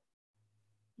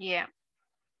 Yeah.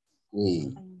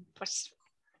 Okay.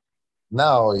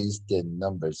 Now is the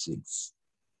number 6.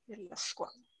 The last one.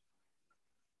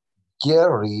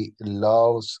 Gary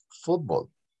loves football.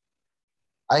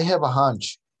 I have a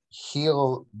hunch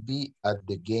he'll be at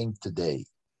the game today.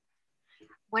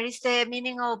 What is the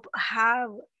meaning of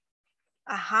have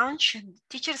a hunch?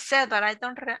 Teacher said, but I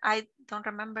don't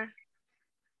remember.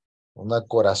 Una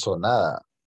corazonada.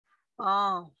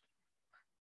 Oh.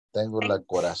 Tengo la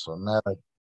corazonada.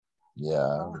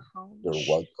 Yeah, you're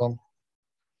welcome.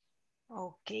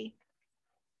 Okay.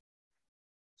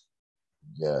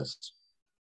 Yes.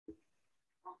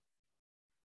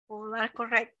 All are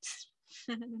correct.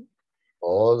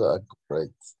 All are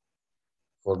correct.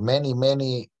 For many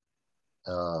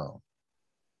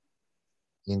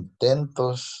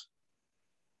intentos.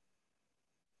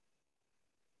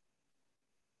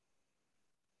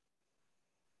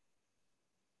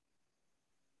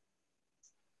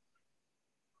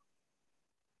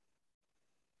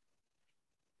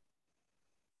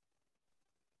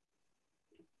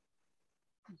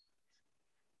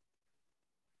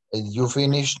 And you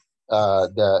finished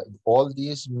all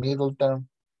these middle term?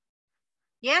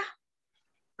 Yeah,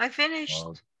 I finished.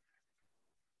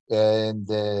 And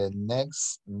the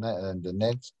next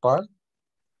part?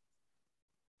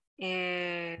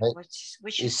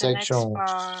 Which is is the next section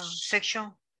part?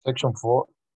 Section 4.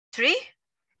 3?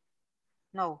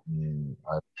 No.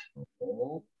 I don't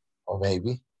know. Or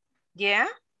maybe. Yeah,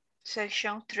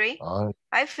 section 3.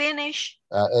 I finished.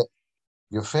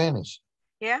 You finished?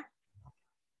 Yeah.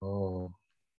 Oh.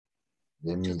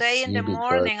 Today in the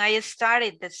morning, I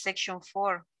started the section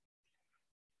 4.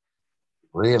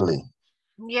 Really?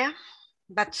 Yeah,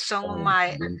 but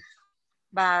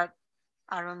but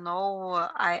I don't know.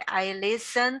 I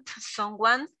listened to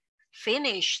someone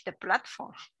finish the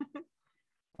platform.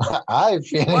 I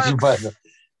finished, but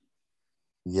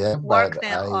yeah, worked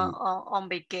but on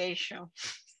vacation.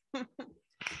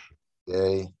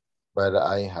 Okay, but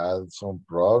I had some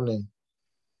problem.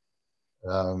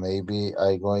 Maybe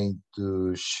I'm going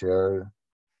to share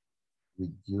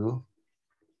with you.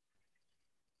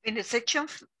 In the section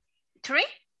 3?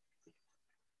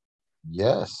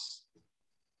 Yes.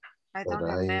 I don't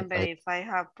remember if I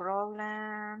have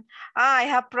problem. I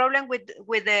have problem with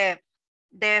the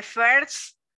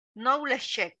first knowledge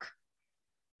check.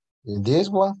 In this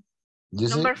one?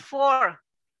 Number 4.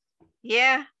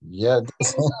 Yeah. Yeah.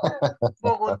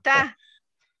 Bogota.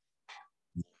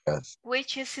 Yes.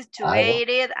 Which is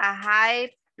situated a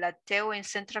high plateau in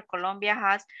central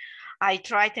Colombia I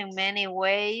tried in many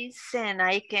ways and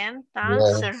I can't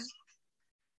answer. Yes.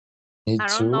 Me I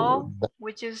don't know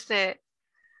which is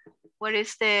what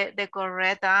is the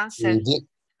correct answer.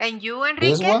 And you, Enrique?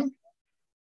 This one?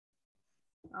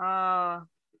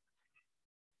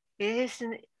 It is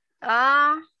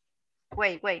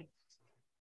wait.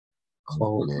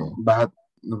 Oh, but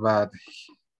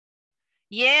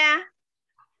yeah.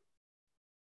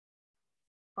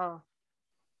 Oh,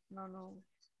 no.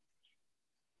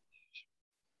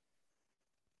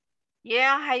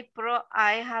 Yeah,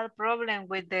 I had problem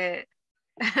with the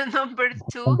number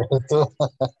 2.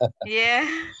 Yeah.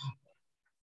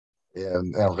 Yeah,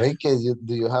 Enrique,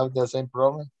 do you have the same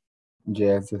problem?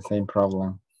 Yes, the same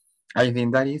problem. I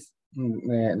think that is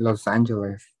Los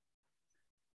Angeles.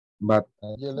 But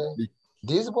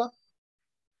this one?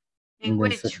 In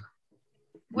which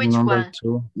number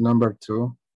one? Number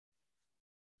 2.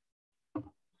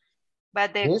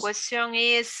 But the Yes. question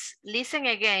is, listen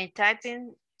again,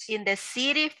 typing in the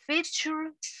city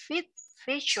features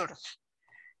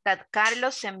that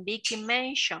Carlos and Vicky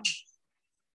mentioned.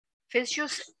 I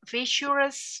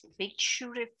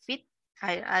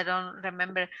don't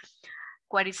remember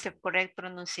what is the correct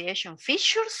pronunciation.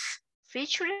 Features?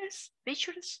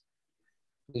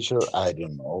 Sure, I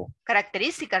don't know.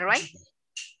 Characteristic, right?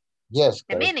 Yes,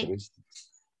 The meaning.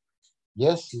 characteristics.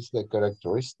 Yes, it's the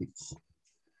characteristics.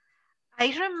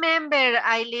 I remember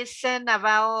I listened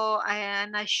about,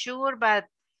 I'm not sure, but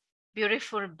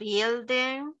beautiful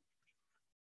building.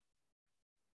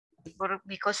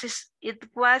 Because it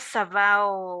was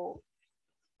about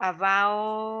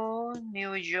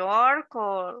New York,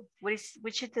 or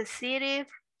which is the city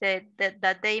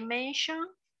that they mentioned?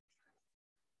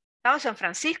 Oh, San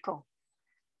Francisco.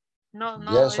 No,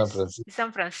 Yes, San it's Francisco.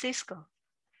 San Francisco.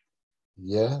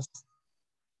 Yes.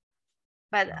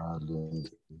 But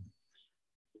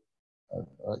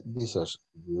these are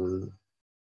good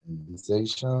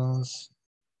invitations.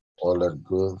 All are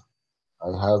good. I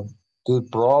have two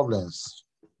problems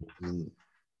in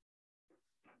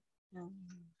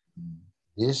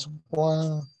this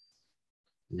one.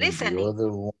 In listening. the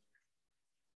other one.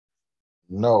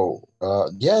 No.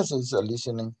 Yes, it's a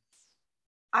listening.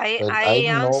 I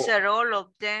don't answer know. all of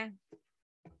them.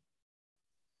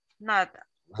 Not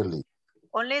Really.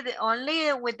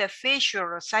 only with the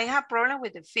features. I have problem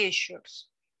with the features.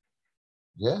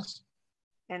 Yes.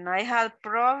 And I had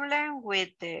problem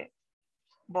with the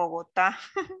Bogota,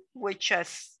 which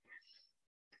is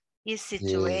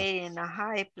situated in a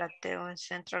high plateau in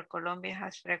central Colombia,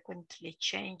 has frequently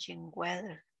changing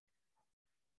weather.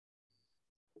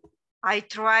 I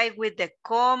tried with the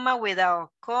comma,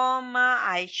 without comma.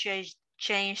 I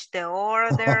changed the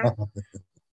order,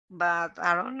 but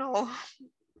I don't know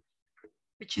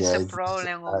which is a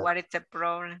problem or what is the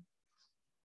problem.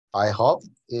 I hope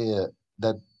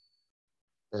that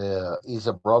is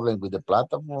a problem with the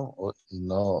platform, or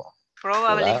no?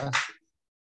 Probably.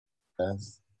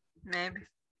 Yes. Maybe.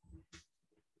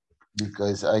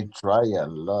 Because I try a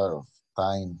lot of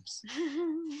times.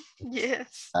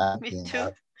 Yes, me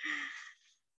too.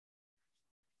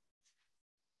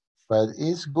 But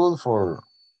it's good for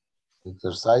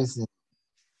exercising,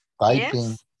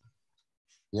 typing. Yes.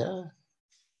 Yeah.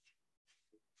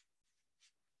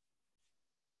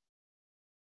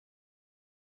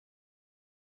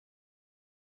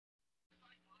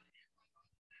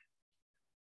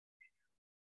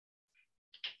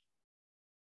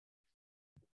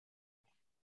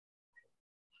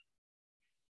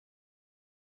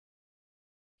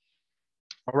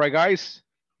 All right, guys.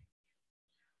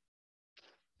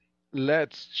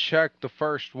 Let's check the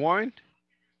first one.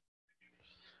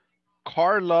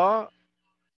 Carla,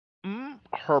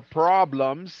 her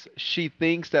problems, she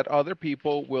thinks that other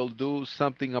people will do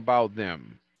something about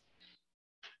them.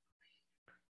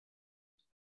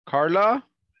 Carla?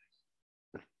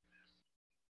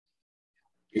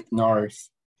 Ignores.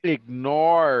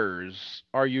 Ignores.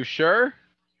 Are you sure?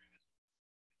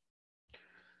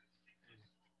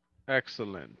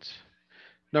 Excellent.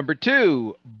 Number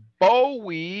 2,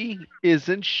 Bowie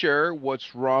isn't sure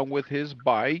what's wrong with his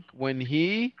bike when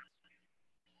he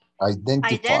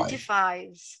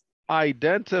identifies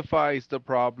the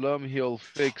problem, he'll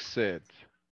fix it.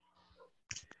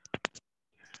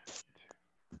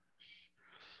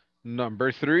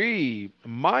 Number 3,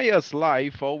 Maya's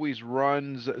life always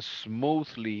runs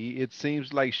smoothly. It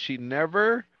seems like she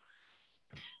never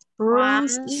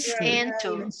Runs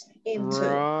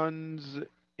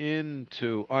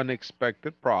into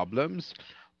unexpected problems.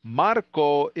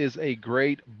 Marco is a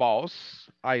great boss.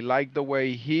 I like the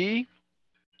way he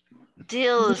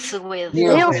deals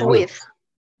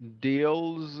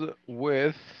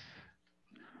with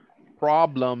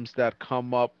problems that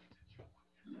come up.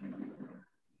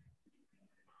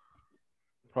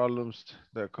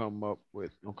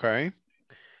 Okay.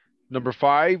 Number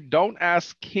 5, don't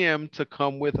ask him to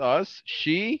come with us.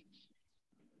 She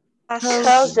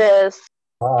causes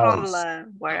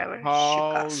problems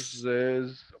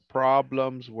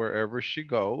wherever she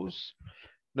goes.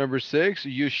 Number 6,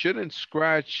 you shouldn't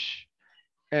scratch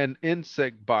an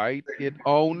insect bite. It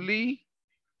only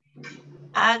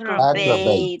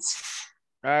aggravates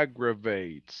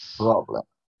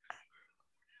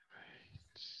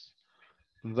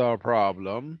the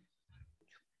problem.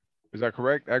 Is that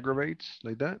correct? Aggravates,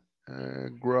 like that?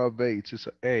 Aggravates, it's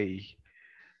a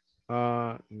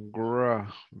aggravate.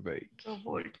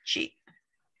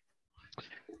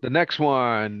 The next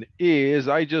one is,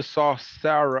 I just saw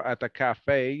Sarah at the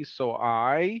cafe, so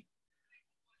I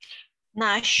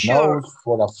not sure.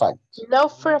 Know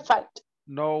for a fact.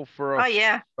 know for Oh, a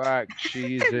yeah. fact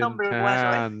she's in Number one,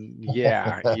 right? town.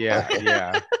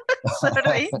 Yeah.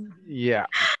 Sorry. Yeah.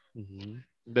 Mhm.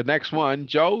 The next one,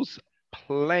 Joe's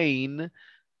plane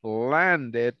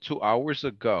landed 2 hours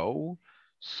ago,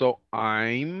 so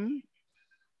I'm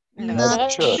Not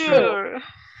Not sure. sure.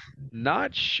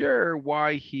 not sure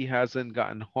why he hasn't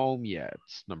gotten home yet.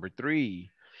 Number three,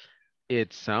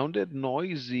 it sounded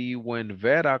noisy when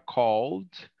Vera called,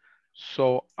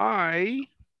 so I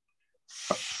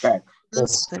Suspect.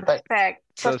 Suspect.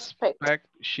 suspect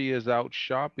she is out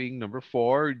shopping. Number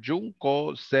four,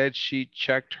 Junko said she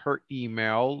checked her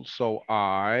email, so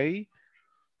I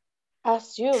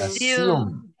Assume.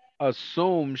 Assume.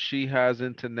 assume she has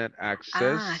internet Ah,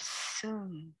 access.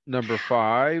 assume. Number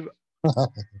five,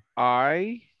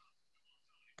 I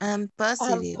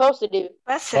Positive. Positive.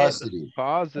 Positive.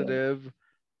 positive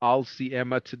I'll see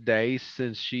Emma today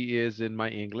since she is in my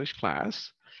English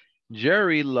class.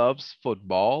 Jerry loves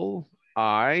football.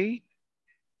 I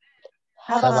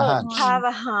Have a hunch. Have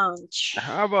a hunch.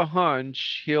 have a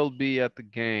hunch he'll be at the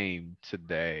game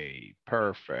today.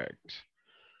 Perfect.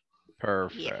 Yeah.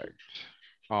 Perfect.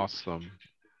 Awesome.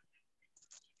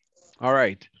 All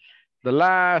right. The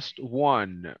last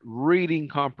one, reading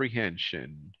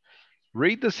comprehension.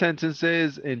 Read the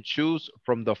sentences and choose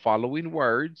from the following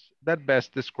words that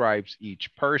best describes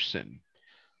each person.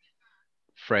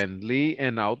 Friendly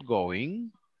and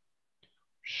outgoing,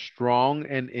 strong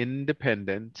and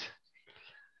independent,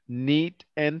 neat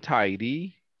and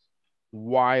tidy,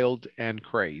 wild and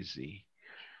crazy.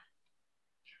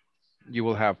 You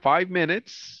will have 5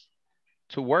 minutes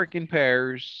to work in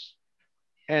pairs,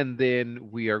 and then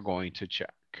we are going to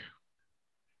check.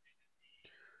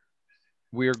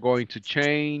 We are going to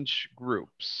change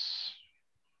groups.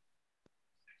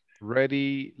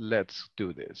 Ready? Let's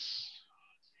do this.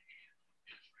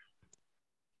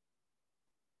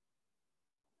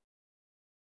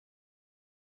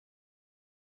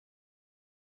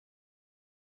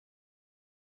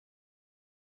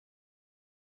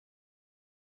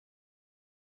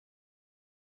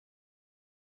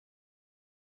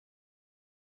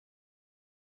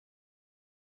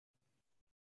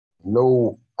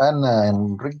 Hello, Anna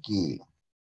and Ricky.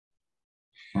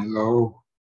 Hello.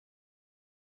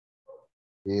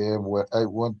 Yeah, well, I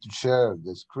want to share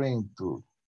the screen to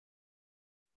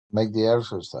make the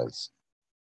exercise.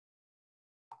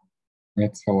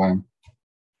 Excellent.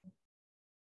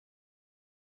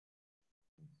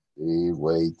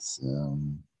 Wait.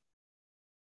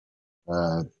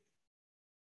 Uh,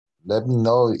 Let me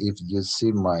know if you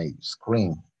see my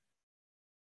screen.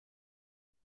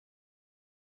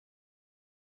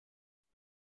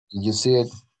 Did you see it?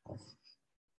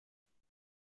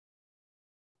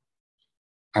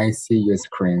 I see your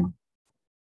screen.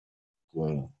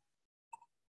 Okay.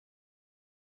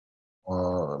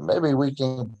 Maybe we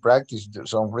can practice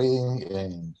some reading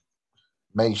and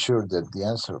make sure that the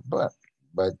answer, but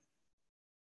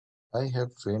I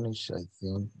have finished, I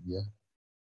think, yeah.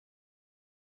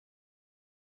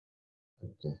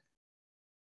 Okay.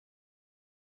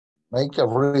 Make a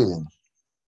reading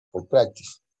for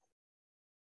practice.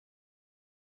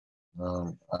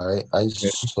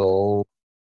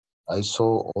 I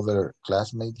saw other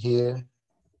classmate here,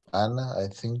 Anna, I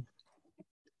think,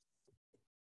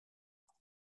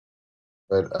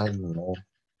 but I don't know.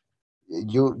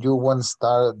 You want to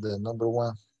start the number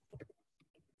one?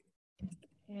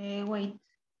 Wait.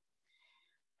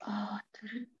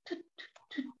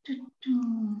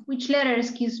 Which letter,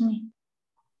 excuse me?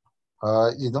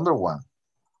 Number one.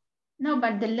 No,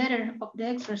 but the letter of the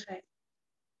exercise.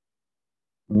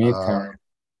 Midterm.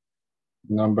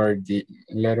 Number D,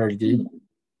 letter D.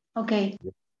 Okay.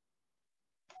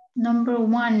 Number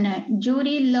one,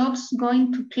 Judy loves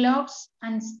going to clubs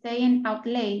and staying out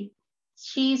late.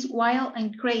 She's wild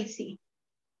and crazy.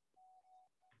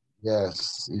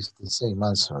 Yes, it's the same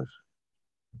answer.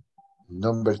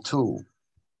 Number two.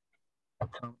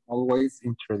 Tom always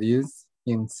introduce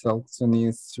himself to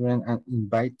new student and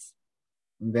invites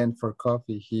them for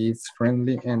coffee. He is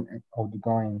friendly and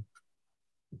outgoing.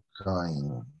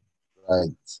 Kind.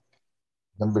 Right.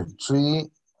 Number three.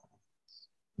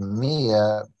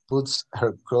 Mia puts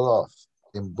her clothes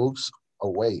and books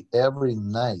away every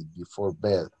night before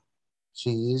bed.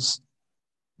 She is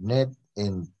neat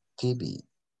and tidy.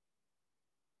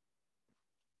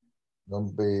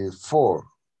 Number four.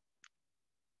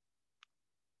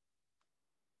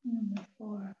 Number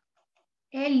four.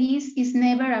 Elise is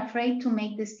never afraid to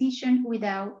make decisions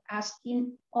without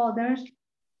asking others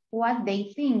what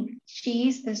they think. She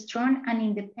is strong and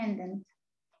independent.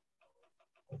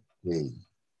 Okay.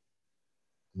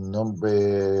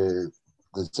 Number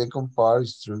The second part,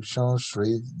 instructions,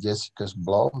 read Jessica's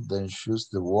blog, then choose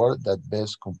the word that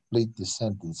best complete the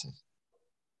sentences.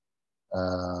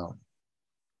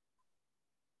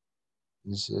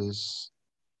 This is,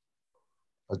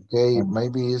 okay,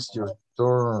 maybe it's your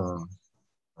turn,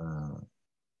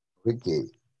 Ricky.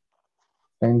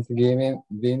 Thanksgiving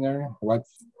dinner, what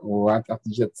of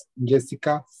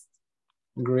Jessica,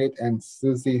 Great and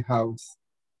Susie house.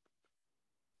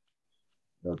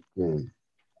 Okay.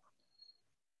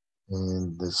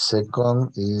 And the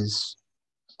second is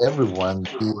everyone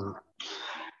did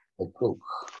a cook.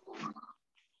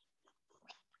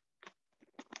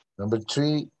 Number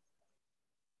 3.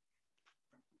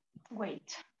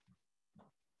 Wait.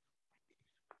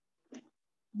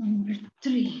 Number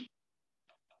 3.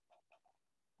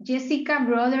 Jessica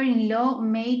brother-in-law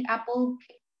made apple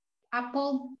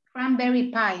cranberry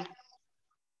pie.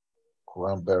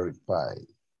 Cranberry pie.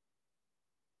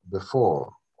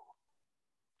 Before.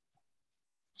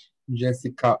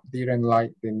 Jessica didn't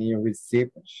like the new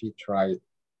recipe she tried.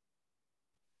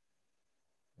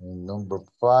 And number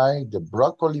 5, the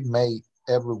broccoli made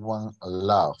everyone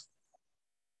laugh.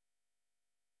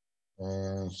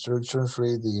 And instructions,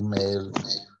 read the email,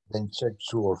 then check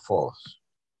true or false.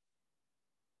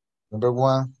 Number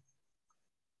 1.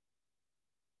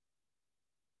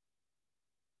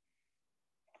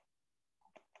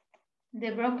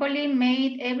 The broccoli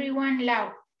made everyone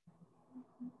laugh.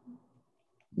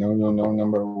 No,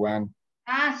 number 1.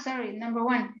 Sorry, number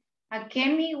 1.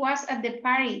 Akemi was at the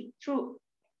party, true.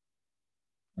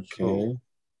 Okay.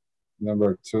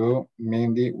 Number 2,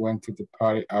 Mindy went to the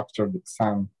party after the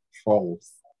exam,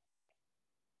 false.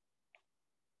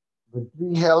 The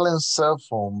 3, Helen's cell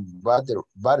phone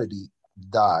battery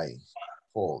died,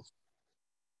 false.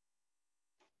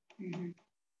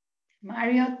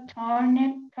 Mario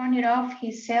turned it off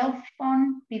his cell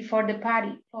phone before the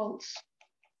party, false.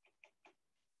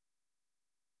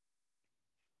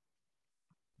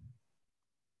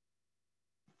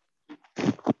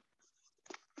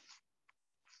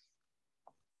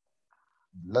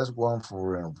 Last one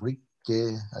for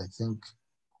Enrique, I think.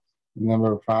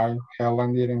 Number 5,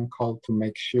 Helen didn't call to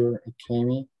make sure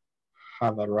Akemi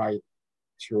had a right,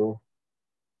 true.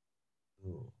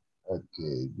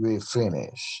 Okay, we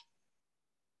finish.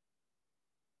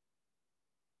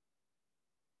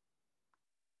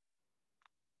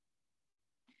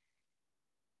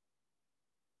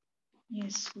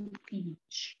 Yes, we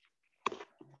finish.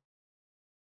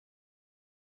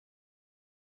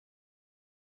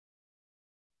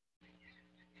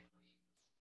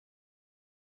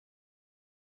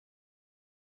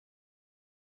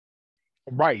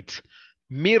 Right.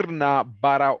 Mirna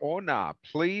Barahona,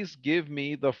 please give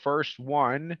me the first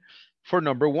one for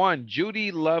number 1.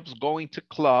 Judy loves going to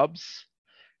clubs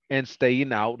and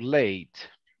staying out late.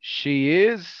 She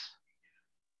is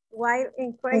Wild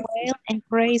and crazy. Wild and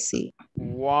crazy.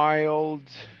 wild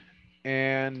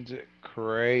and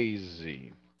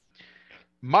crazy.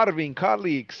 Marvin,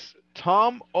 colleagues,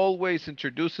 Tom always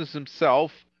introduces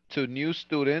himself to new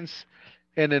students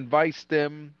and invites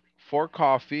them for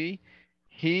coffee.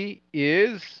 He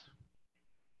is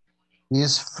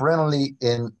He's friendly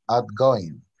and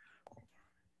outgoing.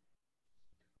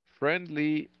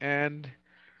 friendly and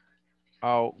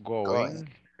outgoing.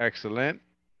 Excellent.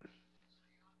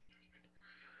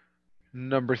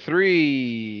 Number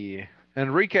 3,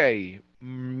 Enrique.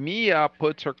 Mia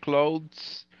puts her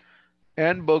clothes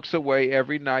and books away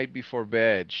every night before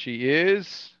bed. She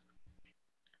is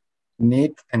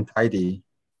Neat and tidy.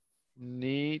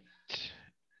 neat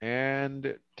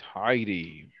and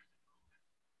tidy.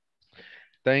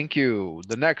 Thank you.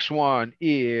 The next one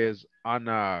is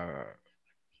Ana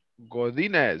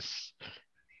Godinez.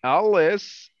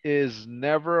 Alice is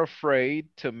never afraid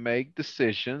to make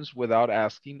decisions without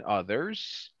asking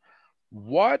others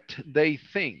what they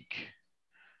think.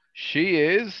 She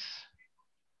is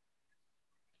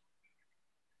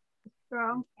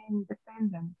Strong and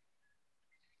independent.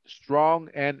 strong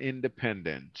and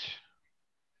independent.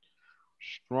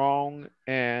 Strong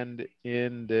and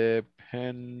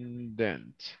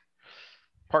independent.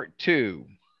 Part 2.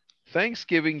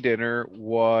 Thanksgiving dinner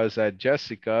was at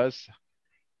Jessica's,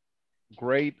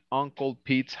 great Uncle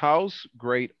Pete's house,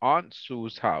 great Aunt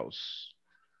Sue's house.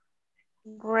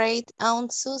 Great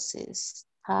Aunt Susie's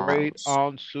Great house.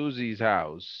 Aunt Susie's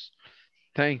house.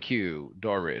 Thank you,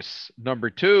 Doris. Number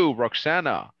 2,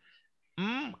 Roxana.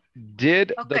 Did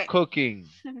the Okay. cooking.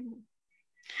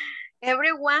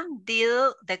 Everyone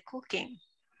did the cooking.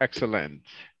 Excellent.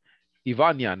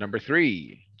 Ivania, number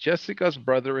 3. Jessica's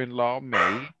brother-in-law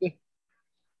made.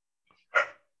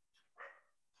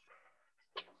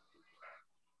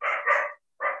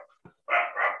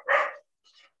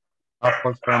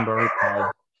 Apple cranberry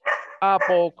pie.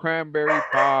 Apple cranberry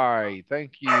pie.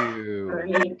 Thank you.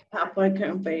 Great. Apple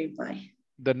cranberry pie.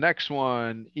 The next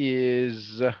one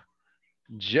is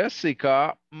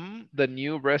Jessica. The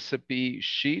new recipe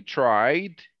she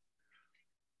tried.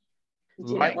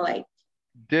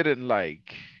 Didn't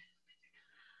like.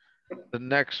 The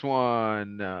next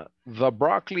one, the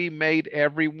broccoli made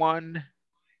everyone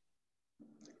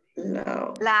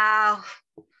laugh.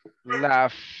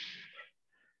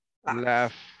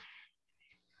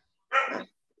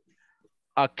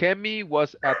 Akemi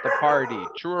was at the party.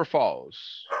 True or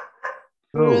false?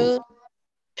 True.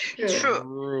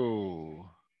 True.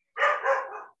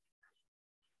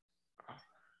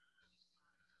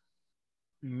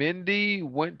 Mindy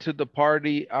went to the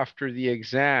party after the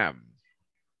exam.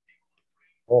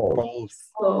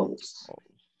 False.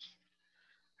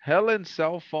 Helen's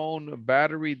cell phone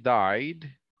battery died.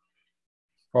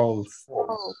 False.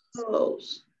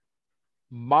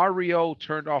 Mario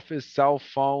turned off his cell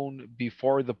phone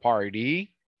before the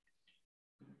party.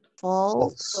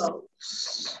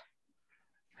 False.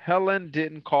 Helen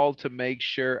didn't call to make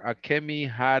sure Akemi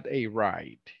had a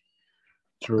ride.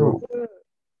 True.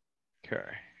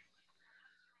 Okay.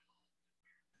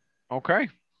 Okay.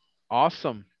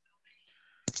 Awesome.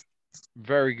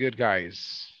 Very good,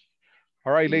 guys.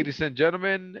 All right, ladies and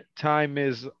gentlemen, time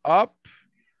is up.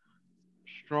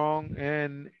 Strong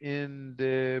and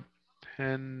independent.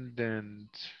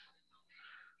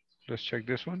 Let's check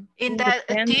this one. In that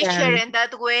teacher, in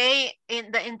that way,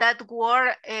 in that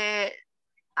word,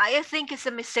 I think it's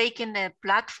a mistake in the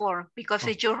platform because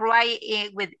if you write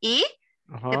it with E,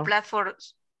 the platform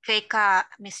take a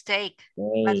mistake.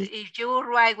 But if you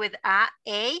write with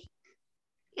A,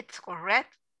 it's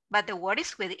correct. But the word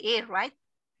is with E, right?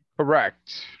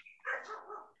 Correct.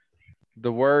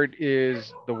 The word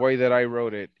is the way that I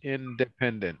wrote it,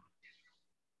 independent.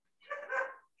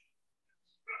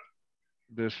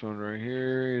 This one right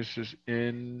here is just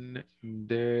independent.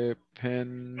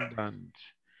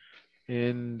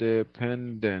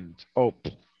 Independent. Oh,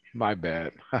 my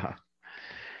bad.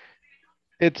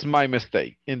 It's my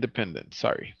mistake. Independent,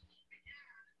 sorry.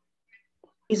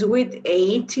 Is with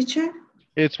A, teacher?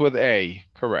 It's with A,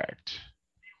 correct.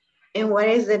 And what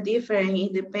is the difference,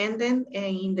 independent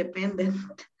and independent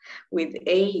with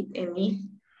A and E?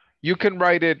 You can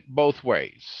write it both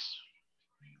ways.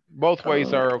 Both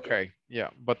ways are okay.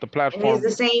 Yeah, but the platform... And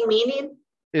it's the same meaning?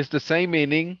 It's the same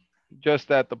meaning, just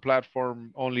that the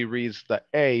platform only reads the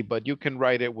A, but you can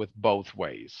write it with both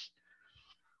ways.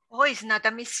 Oh, it's not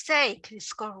a mistake.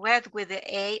 It's correct with the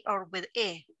A or with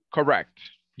E. Correct.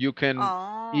 You can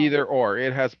either or.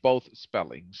 It has both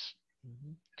spellings.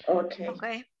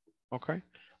 Okay. Okay.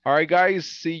 All right, guys.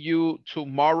 See you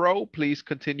tomorrow. Please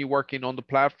continue working on the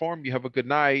platform. You have a good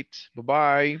night.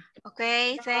 Bye-bye.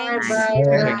 Okay, thanks. Bye.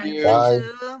 Thank you.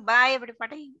 Bye,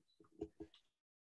 everybody.